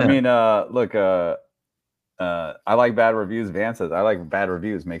 I mean, look, I like bad reviews. Vance says I like bad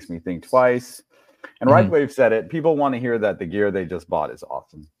reviews. Makes me think twice. And Right Wave said it. People want to hear that the gear they just bought is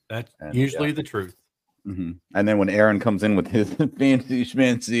awesome. That's usually the truth. Mm-hmm. And then when Aaron comes in with his fancy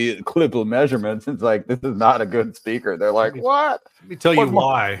schmancy clip of measurements, it's like, this is not a good speaker. They're like, what? Let me tell you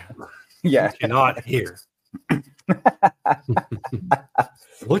why. Yeah. You cannot hear.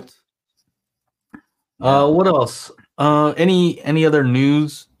 What? What else? Any other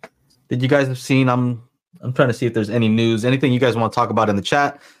news that you guys have seen? I'm trying to see if there's any news, anything you guys want to talk about in the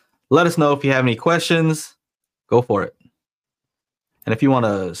chat. Let us know if you have any questions. Go for it. And if you want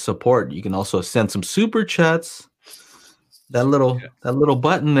to support, you can also send some super chats. That little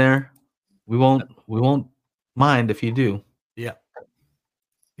button there. We won't mind if you do. Yeah.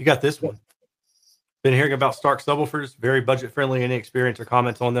 You got this one. Been hearing about Stark subwoofers, very budget friendly. Any experience or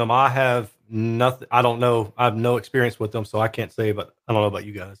comments on them? I have nothing. I don't know. I have no experience with them, so I can't say, but I don't know about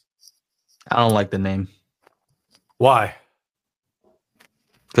you guys. I don't like the name. Why?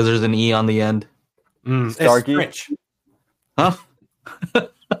 Because there's an E on the end. Starkey? It's French. Huh?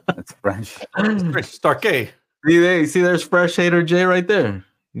 It's French. It's French. Starkey. See, there's Fresh Hater Jay right there.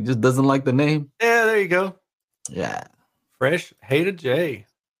 He just doesn't like the name. Yeah, there you go. Yeah. Fresh Hater J.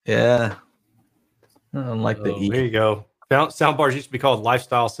 Yeah. I don't like the E. There you go. Soundbars used to be called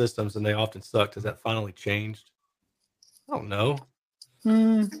Lifestyle Systems, and they often sucked. Has that finally changed? I don't know.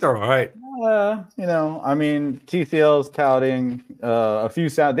 They're all right. You know, I mean, TCL's touting a few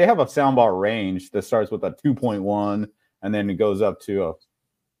sound. They have a soundbar range that starts with a 2.1, and then it goes up to a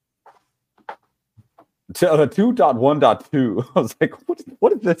 2.1.2. I was like,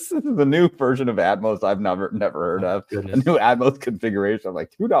 what is this? This is a new version of Atmos I've never heard of. Goodness. A new Atmos configuration. I'm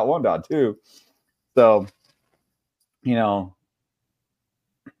like 2.1.2. So, you know,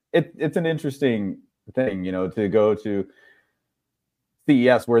 it's an interesting thing, you know, to go to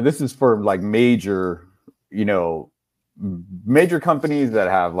CES where this is for like major companies that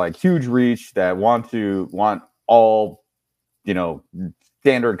have like huge reach that want all, you know,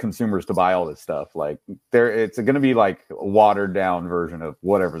 standard consumers to buy all this stuff. Like it's going to be like a watered down version of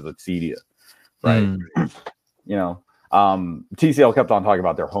whatever's Expedia, right? You know, TCL kept on talking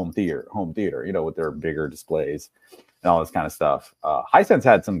about their home theater, you know, with their bigger displays and all this kind of stuff. Hisense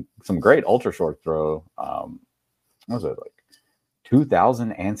had some great ultra short throw. What was it, like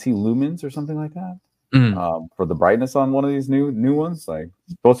 2,000 ANSI lumens or something like that? For the brightness on one of these new ones, like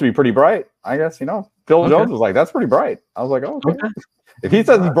supposed to be pretty bright, I guess. You know, Phil Jones was like, "That's pretty bright." I was like, "Oh, okay." If he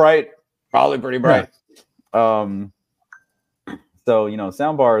says it's bright, probably pretty bright. So you know,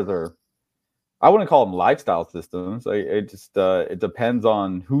 soundbars are, I wouldn't call them lifestyle systems. It just it depends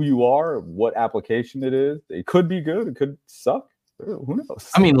on who you are, what application it is. It could be good, it could suck. Who knows?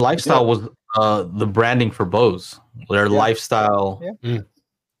 I mean, lifestyle was the branding for Bose. Their lifestyle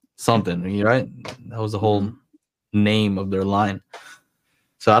something, right? That was the whole name of their line.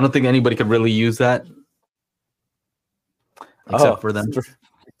 So I don't think anybody could really use that except for them.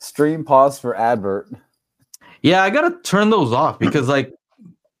 Stream pause for advert. Yeah, I gotta turn those off because like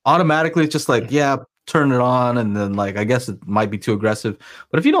automatically it's just like, yeah, turn it on, and then like I guess it might be too aggressive.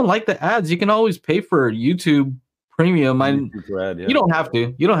 But if you don't like the ads, you can always pay for YouTube Premium. You don't have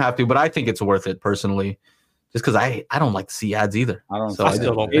to, but I think it's worth it personally. Just because I don't like to see ads either. I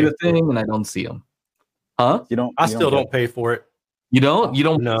still don't pay the thing and I don't see them. Huh? I still don't pay for it. You don't? You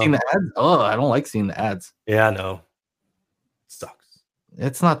don't No. see the ads? Oh, I don't like seeing the ads. Yeah, I know. It sucks.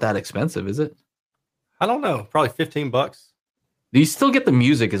 It's not that expensive, is it? I don't know. Probably $15. Do you still get the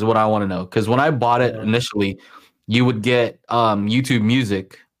music is what I want to know. Because when I bought it initially, you would get YouTube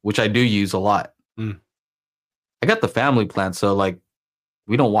Music, which I do use a lot. I got the family plan, so like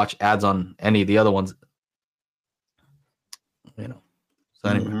we don't watch ads on any of the other ones. You know. So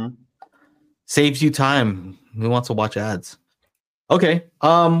anyway. Saves you time. Who wants to watch ads? Okay.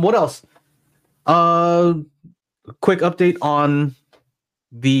 What else? Quick update on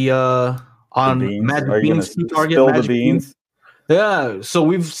the beans. Magic Are you Beans gonna Target spill the Magic beans? Yeah, so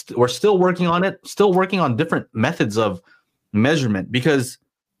we're still working on it, still working on different methods of measurement, because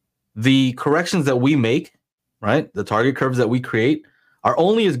the corrections that we make, right, the target curves that we create are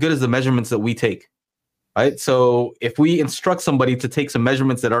only as good as the measurements that we take, right? So if we instruct somebody to take some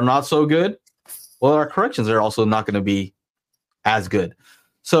measurements that are not so good, well, our corrections are also not going to be as good.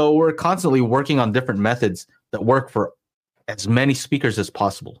 So we're constantly working on different methods that work for as many speakers as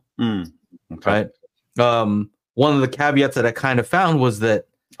possible. Okay. Right. One of the caveats that I kind of found was that,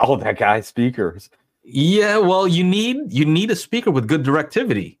 oh, that guy's speakers. Yeah, well, you need a speaker with good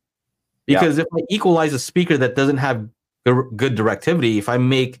directivity, because if I equalize a speaker that doesn't have good directivity, if I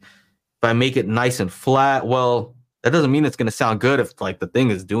make it nice and flat, well, that doesn't mean it's going to sound good if like the thing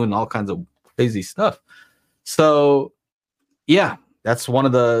is doing all kinds of crazy stuff. So, yeah, that's one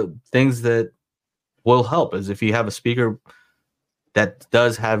of the things that will help, is if you have a speaker that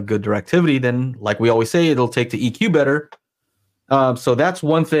does have good directivity, then like we always say, it'll take the EQ better. So that's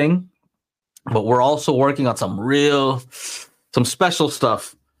one thing. But we're also working on some special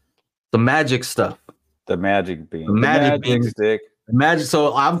stuff, the magic stuff. The magic bean. The magic bean stick. The magic.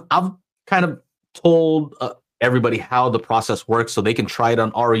 So I've kind of told everybody how the process works so they can try it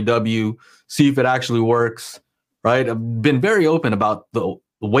on REW, see if it actually works, right? I've been very open about the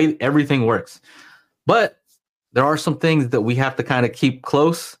way everything works. But there are some things that we have to kind of keep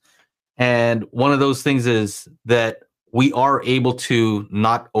close. And one of those things is that we are able to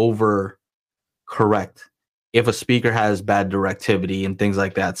not over correct if a speaker has bad directivity and things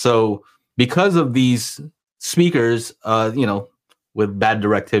like that. So because of these speakers, with bad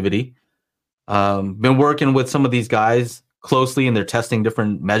directivity, been working with some of these guys closely, and they're testing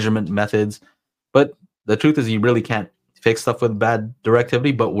different measurement methods. But the truth is, you really can't fix stuff with bad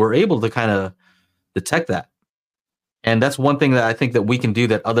directivity, but we're able to kind of detect that. And that's one thing that I think that we can do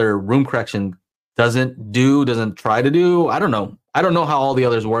that other room correction doesn't try to do. I don't know how all the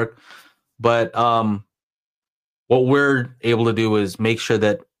others work. But what we're able to do is make sure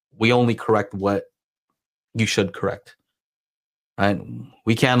that we only correct what you should correct. Right?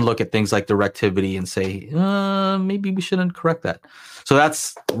 We can look at things like directivity and say, maybe we shouldn't correct that. So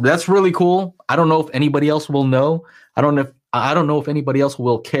that's really cool. I don't know if anybody else will know. I don't know if anybody else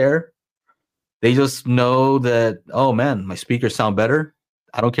will care. They just know that, oh man, my speakers sound better.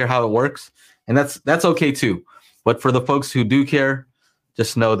 I don't care how it works, and that's okay too. But for the folks who do care,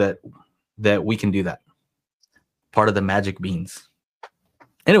 just know that we can do that. Part of the magic beans.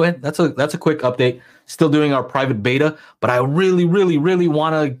 Anyway, that's a quick update. Still doing our private beta, but I really, really, really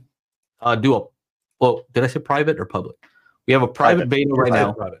want to do did I say private or public? We have a private beta right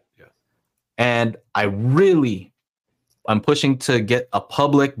now. Private, yeah. And I'm pushing to get a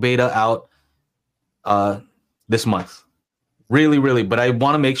public beta out this month. Really, really, but I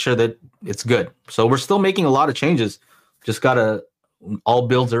want to make sure that it's good. So we're still making a lot of changes. Just all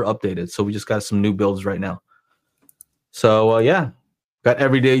builds are updated, so we just got some new builds right now. So got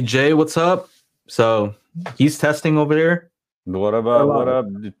Everyday Jay. What's up? So he's testing over there. What up? A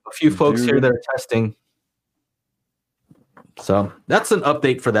few folks here that are testing. So that's an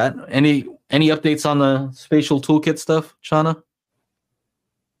update for that. Any updates on the spatial toolkit stuff, Channa?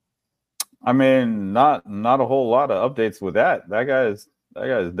 I mean, not a whole lot of updates with that. That guy's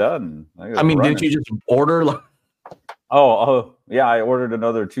done. I mean, didn't you just order? Oh, yeah, I ordered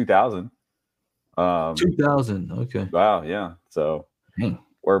another 2,000. 2,000. Okay. Wow, yeah. So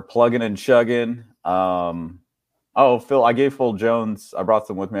we're plugging and chugging. Phil, I gave Phil Jones. I brought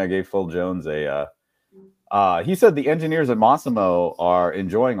some with me. I gave Phil Jones he said the engineers at Massimo are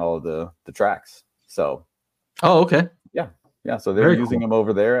enjoying all of the tracks. So. Oh, okay. Yeah. So they're using them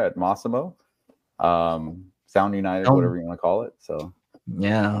over there at Massimo, Sound United, whatever you want to call it. So.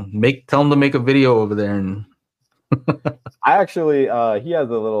 Yeah, tell them to make a video over there and. I actually, he has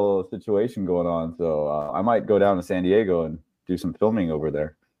a little situation going on, so I might go down to San Diego and do some filming over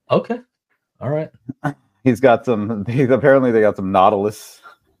there. Okay, all right. Apparently they got some Nautilus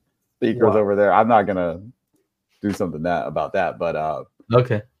speakers over there. I'm not gonna do something about that, but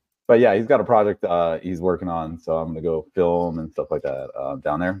okay. But yeah, he's got a project he's working on, so I'm gonna go film and stuff like that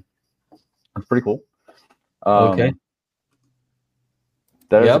down there. It's pretty cool. Okay.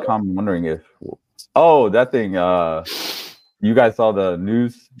 That is a comment. Wondering if. Oh, that thing! You guys saw the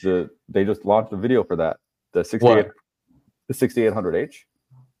news? They just launched a video for that. The 6800H.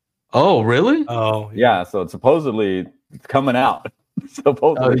 Oh, really? Oh, yeah. So it's supposedly coming out.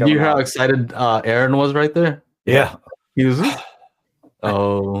 Did you hear how excited Aaron was right there? Yeah. He was.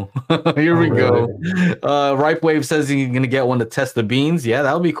 Oh, here we go. Ripe Wave says he's gonna get one to test the beans. Yeah,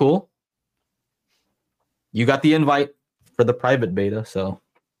 that would be cool. You got the invite for the private beta, so.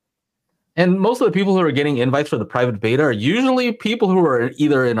 And most of the people who are getting invites for the private beta are usually people who are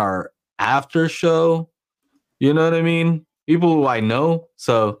either in our after show, you know what I mean? People who I know.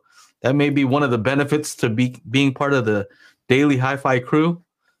 So that may be one of the benefits to being part of the Daily Hi-Fi crew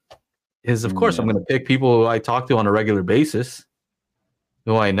is, of course, I'm going to pick people who I talk to on a regular basis,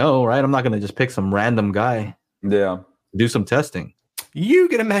 who I know, right? I'm not going to just pick some random guy. Yeah. Do some testing. You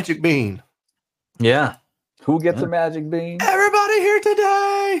get a magic bean. Yeah. Who gets a magic bean? Everybody here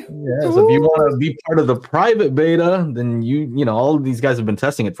today. Yeah. So if you want to be part of the private beta, then you know, all of these guys have been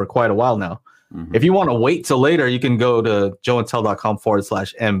testing it for quite a while now. Mm-hmm. If you want to wait till later, you can go to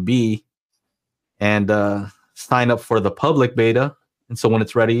joeandtell.com/MB and sign up for the public beta. And so when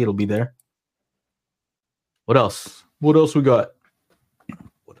it's ready, it'll be there. What else? What else we got?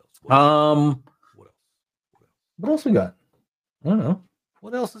 What else we got? I don't know.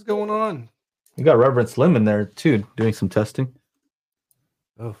 What else is going on? You got Reverend Slim in there too, doing some testing.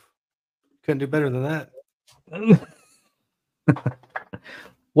 Oh, couldn't do better than that.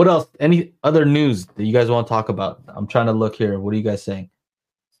 What else? Any other news that you guys want to talk about? I'm trying to look here. What are you guys saying?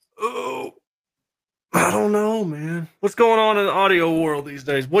 Oh, I don't know, man. What's going on in the audio world these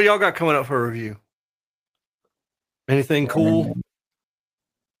days? What y'all got coming up for review? Anything cool?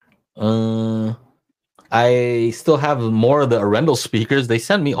 I still have more of the Arendelle speakers. They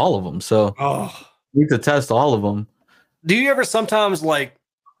sent me all of them, so I need to test all of them. Do you ever sometimes, like,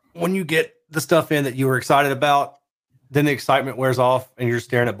 when you get the stuff in that you were excited about, then the excitement wears off and you're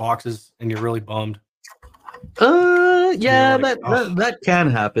staring at boxes and you're really bummed? Yeah, like, that can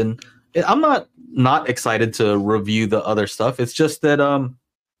happen. I'm not excited to review the other stuff. It's just that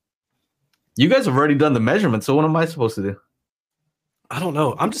you guys have already done the measurements, so what am I supposed to do? I don't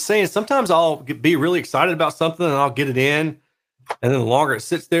know. I'm just saying sometimes I'll be really excited about something and I'll get it in. And then the longer it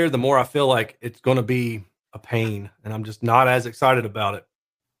sits there, the more I feel like it's going to be a pain. And I'm just not as excited about it.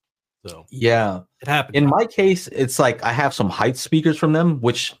 So, yeah, it happens. In my case, it's like I have some height speakers from them,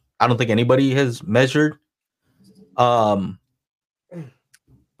 which I don't think anybody has measured. But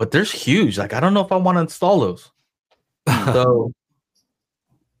they're huge. Like, I don't know if I want to install those.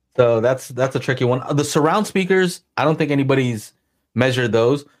 So that's a tricky one. The surround speakers, I don't think anybody's measured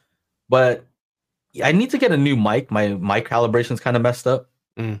those, but I need to get a new mic. My mic calibration is kind of messed up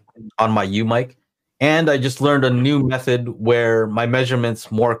on my U mic, and I just learned a new method where my measurements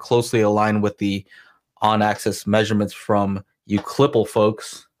more closely align with the on-axis measurements from Clipple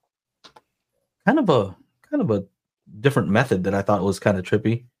folks. Kind of a different method that I thought was kind of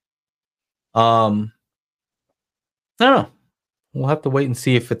trippy. I don't know. We'll have to wait and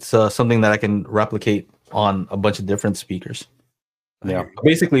see if it's something that I can replicate on a bunch of different speakers. Yeah.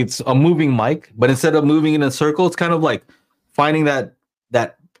 Basically, it's a moving mic, but instead of moving in a circle, it's kind of like finding that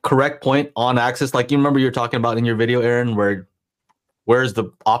correct point on axis. Like, you remember you're talking about in your video, Aaron, where's the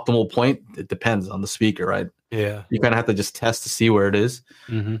optimal point? It depends on the speaker, right? Yeah. You kind of have to just test to see where it is.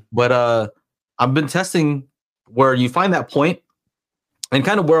 Mm-hmm. But I've been testing where you find that point and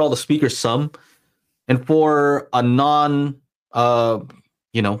kind of where all the speakers sum. And for a non-clipple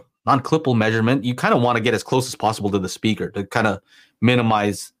measurement, you kind of want to get as close as possible to the speaker to kind of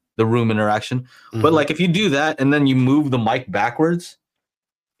minimize the room interaction. Mm-hmm. But like if you do that and then you move the mic backwards,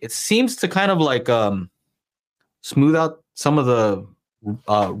 it seems to kind of like smooth out some of the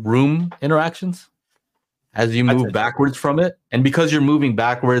room interactions as you move backwards from it. And because you're moving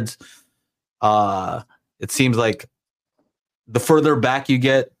backwards, it seems like the further back you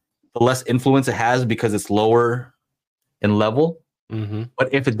get, the less influence it has because it's lower in level. Mm-hmm.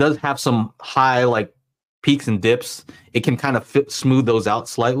 But if it does have some high like peaks and dips, it can kind of smooth those out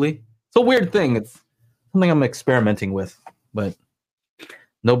slightly. It's a weird thing. It's something I'm experimenting with, but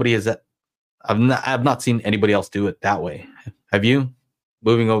nobody has that. I've not seen anybody else do it that way. Have you?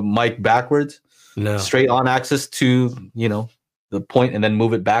 Moving a mic backwards? No. Straight on axis to, the point and then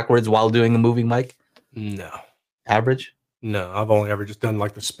move it backwards while doing a moving mic? No. Average? No, I've only ever just done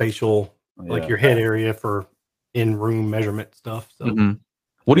like the spatial, like your head area for in-room measurement stuff. So,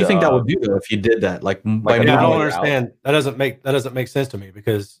 what do you think that would do though if you did that? Like I don't understand. That doesn't make sense to me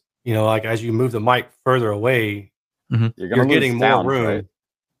because like as you move the mic further away, you're getting more room, right?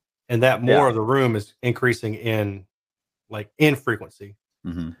 And that more of the room is increasing in frequency,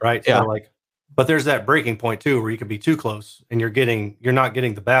 right? Yeah. So but there's that breaking point too where you can be too close and you're not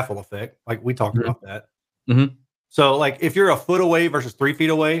getting the baffle effect, like we talked about that. Mm-hmm. So if you're a foot away versus 3 feet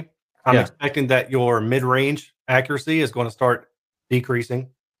away, I'm expecting that your mid-range accuracy is going to start decreasing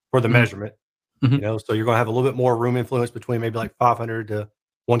for the measurement. So you're going to have a little bit more room influence between maybe like 500 to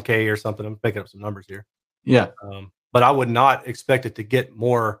 1K or something. I'm picking up some numbers here. Yeah. But I would not expect it to get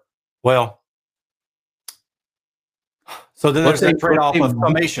more. Well, So then there's that trade-off of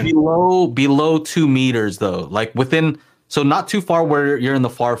summation. Below 2 meters though, like within, so not too far where you're in the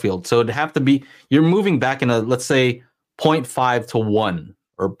far field. So it'd have to be, you're moving back in a, let's say 0.5 to 1,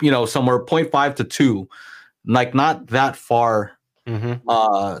 or somewhere 0.5 to 2, like not that far,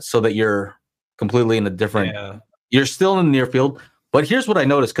 so that you're completely in a different, you're still in the near field. But here's what I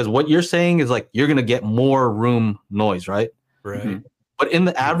noticed, because what you're saying is like you're gonna get more room noise, right? Right. But in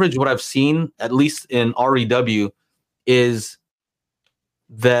the average, what I've seen, at least in REW, is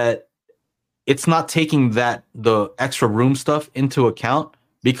that it's not taking the extra room stuff into account,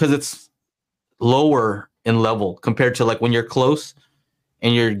 because it's lower in level compared to like when you're close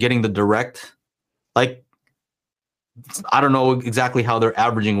and you're getting the direct. Like, I don't know exactly how their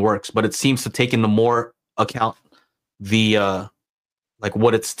averaging works, but it seems to take into more account the like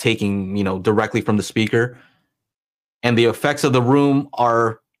what it's taking, directly from the speaker, and the effects of the room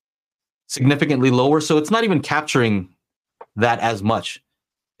are significantly lower. So it's not even capturing that as much.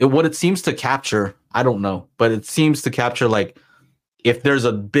 What it seems to capture, I don't know, but it seems to capture like if there's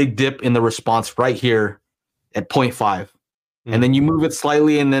a big dip in the response right here at 0.5, and then you move it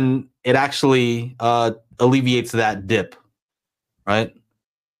slightly, and then it actually alleviates that dip, right?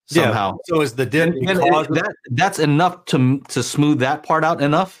 Somehow. Yeah. So is the dip that's enough to smooth that part out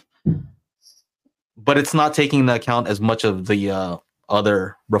enough, but it's not taking into account as much of the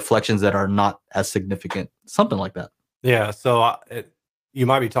other reflections that are not as significant. Something like that. Yeah. So you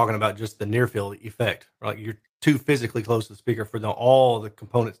might be talking about just the near field effect, right? You're too physically close to the speaker for all the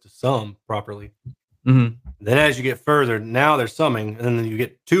components to sum properly. Then as you get further, now they're summing, and then you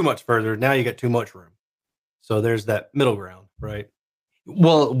get too much further. Now you get too much room. So there's that middle ground, right?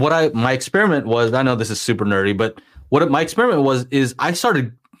 Well, my experiment was, I know this is super nerdy, but my experiment was, is I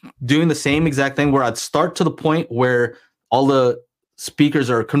started doing the same exact thing where I'd start to the point where all the speakers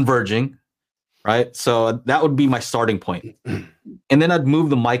are converging, right? So that would be my starting point. And then I'd move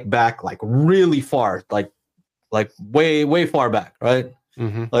the mic back like really far, like way, way far back, right?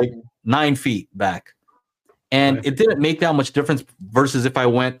 Like 9 feet back. And it didn't make that much difference versus if I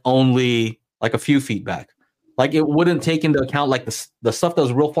went only like a few feet back. Like it wouldn't take into account like the stuff that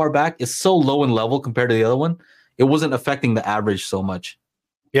was real far back is so low in level compared to the other one. It wasn't affecting the average so much.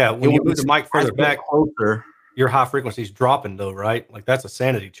 Yeah, when you move the mic further back, closer, your high frequency is dropping though, right? Like that's a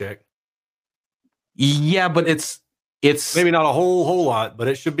sanity check. Yeah, but it's maybe not a whole lot, but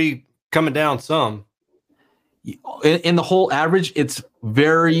it should be coming down some. In the whole average, it's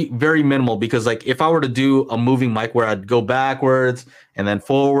very, very minimal, because like if I were to do a moving mic where I'd go backwards and then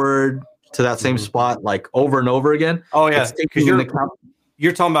forward to that same spot like over and over again. Oh yeah, because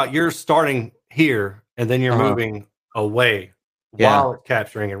you're talking about you're starting here and then you're moving away while it's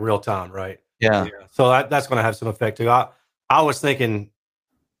capturing in real time, right? Yeah. So that's going to have some effect too. I was thinking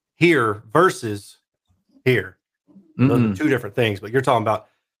here versus here. Those are two different things, but you're talking about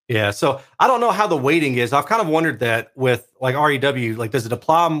so I don't know how the weighting is. I've kind of wondered that with like REW, like does it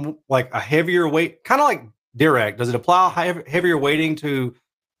apply like a heavier weight, kind of like Dirac? Does it apply heavier weighting to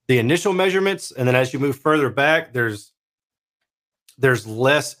the initial measurements, and then as you move further back, there's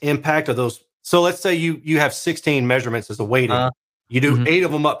less impact of those? So let's say you have 16 measurements as a weighting. You do 8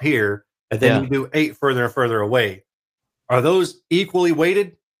 of them up here, and then you do 8 further and further away. Are those equally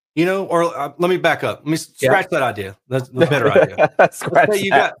weighted? Or let me back up. Let me scratch that idea. That's the better idea.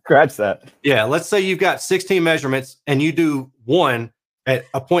 Scratch that. Yeah, let's say you've got 16 measurements and you do one at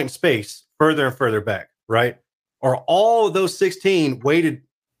a point in space further and further back, right? Are all of those 16 weighted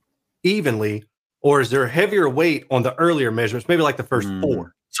evenly, or is there heavier weight on the earlier measurements, maybe like the first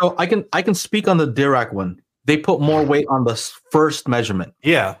 4? So I can speak on the Dirac one. They put more weight on the first measurement.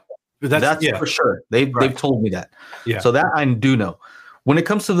 Yeah. That's for sure. They've told me that. Yeah. So that I do know. When it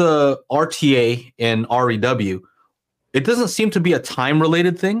comes to the RTA and REW, it doesn't seem to be a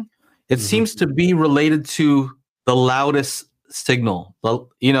time-related thing. It seems to be related to the loudest signal. Like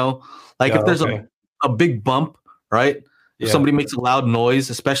if there's a big bump, right? If somebody makes a loud noise,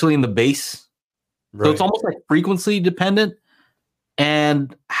 especially in the bass. Right. So it's almost like frequency dependent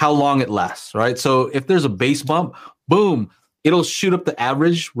and how long it lasts, right? So if there's a bass bump, boom, it'll shoot up the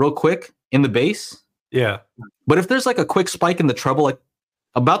average real quick in the bass. Yeah. But if there's like a quick spike in the treble, like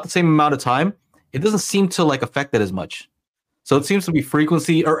about the same amount of time, it doesn't seem to like affect it as much. So it seems to be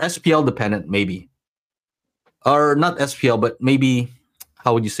frequency or SPL dependent, maybe. Or not SPL, but maybe,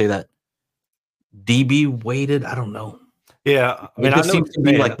 how would you say that? dB weighted? I don't know. Yeah. I mean, it seems to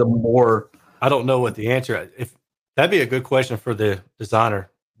be like the more. I don't know what the answer is. If that'd be a good question for the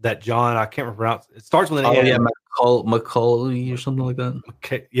designer, that John, I can't pronounce. It starts with an N. Yeah, Macaulay or something like that.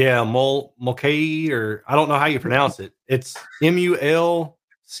 Okay, yeah, Mulcahy, or I don't know how you pronounce it. It's Mulcahy,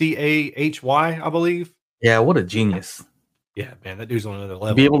 I believe. Yeah, what a genius. Yeah, man, that dude's on another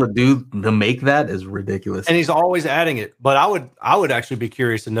level. Be able to make that is ridiculous. And he's always adding it. But I would actually be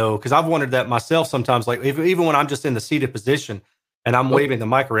curious to know, because I've wondered that myself sometimes, like even when I'm just in the seated position and I'm waving the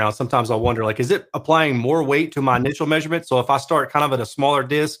mic around, sometimes I'll wonder, like, is it applying more weight to my initial measurement? So if I start kind of at a smaller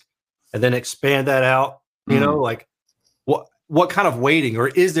disc and then expand that out, you know, like what kind of weighting, or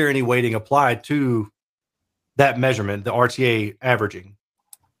is there any weighting applied to that measurement, the RTA averaging?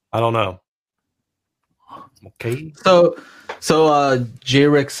 I don't know. Okay. So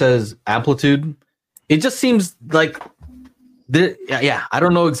J-Rick says amplitude. It just seems like I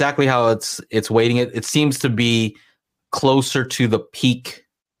don't know exactly how it's weighting it. It seems to be closer to the peak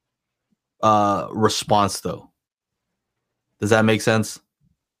response though. Does that make sense?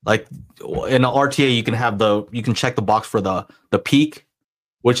 Like in an RTA, you can check the box for the peak,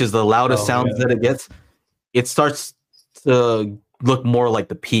 which is the loudest sounds that it gets. It starts to look more like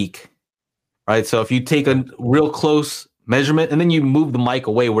the peak. Right. So if you take a real close measurement and then you move the mic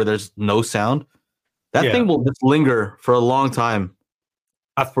away where there's no sound, that thing will just linger for a long time.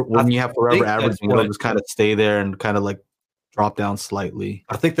 When you have forever averaging, it'll just kind of stay there and kind of like drop down slightly.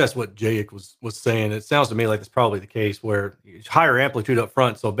 I think that's what Jake was saying. It sounds to me like it's probably the case where it's higher amplitude up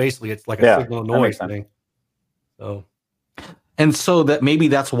front. So basically it's like a signal noise thing. So that maybe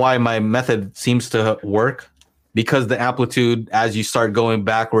that's why my method seems to work, because the amplitude as you start going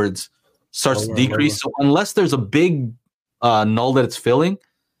backwards starts to decrease. So unless there's a big null that it's filling,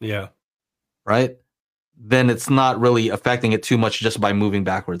 right, then it's not really affecting it too much just by moving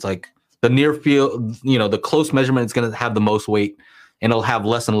backwards. Like the near field, the close measurement is going to have the most weight, and it'll have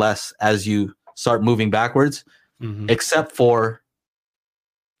less and less as you start moving backwards, except for,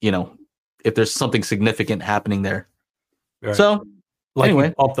 if there's something significant happening there. Right. So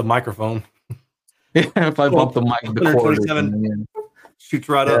anyway, bump the microphone. If I bump the mic, the cord shoots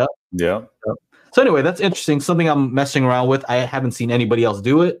right up. Yeah. So anyway, that's interesting. Something I'm messing around with. I haven't seen anybody else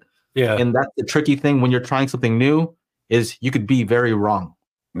do it. Yeah. And that's the tricky thing when you're trying something new, is you could be very wrong.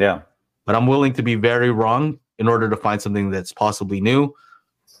 Yeah. But I'm willing to be very wrong in order to find something that's possibly new.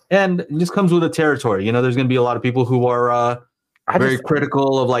 And it just comes with the territory. There's going to be a lot of people who are very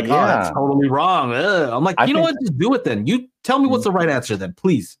critical of like, oh, that's totally wrong. I'm like, you know what? Just do it then. You tell me what's the right answer then,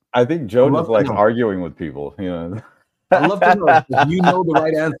 please. I think Joe just likes arguing with people. I love to know if you know the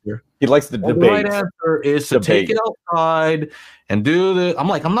right answer. He likes the debate. The right answer is to take it outside and do the. I'm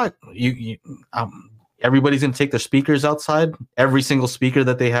not. Everybody's gonna take their speakers outside. Every single speaker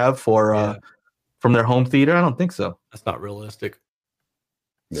that they have from their home theater. I don't think so. That's not realistic.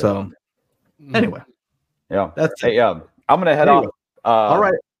 So anyway, that's it. I'm gonna head off. All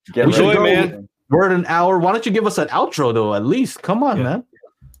right, enjoy, man. We're at an hour. Why don't you give us an outro though? At least, come on, man.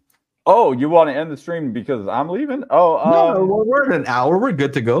 Oh, you want to end the stream because I'm leaving? No, we're at an hour. We're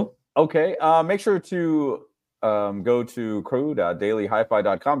good to go. Okay. Make sure to go to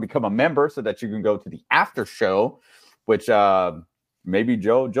crew.dailyhifi.com, become a member so that you can go to the after show, which maybe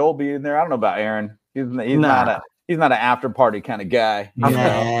Joe will be in there. I don't know about Aaron. He's not an after party kind of guy.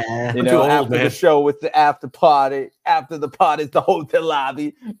 After the show with the after party, after the party's the hotel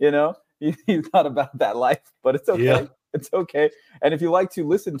lobby. He's not about that life, but it's okay. Yeah. It's okay. And if you like to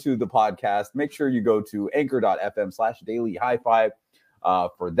listen to the podcast, make sure you go to anchor.fm/dailyhifi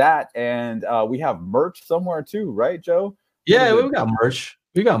for that. And we have merch somewhere too, right, Joe? Yeah, we got merch.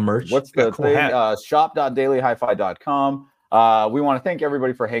 What's the thing? Shop.dailyhifi.com. We want to thank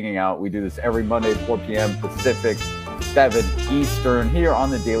everybody for hanging out. We do this every Monday, 4 p.m. Pacific, 7 Eastern, here on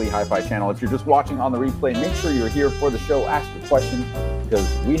the Daily Hi-Fi channel. If you're just watching on the replay, make sure you're here for the show. Ask your questions because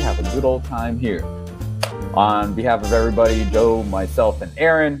we have a good old time here. On behalf of everybody, Joe, myself, and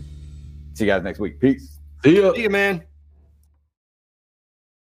Aaron, see you guys next week. Peace. See ya, man.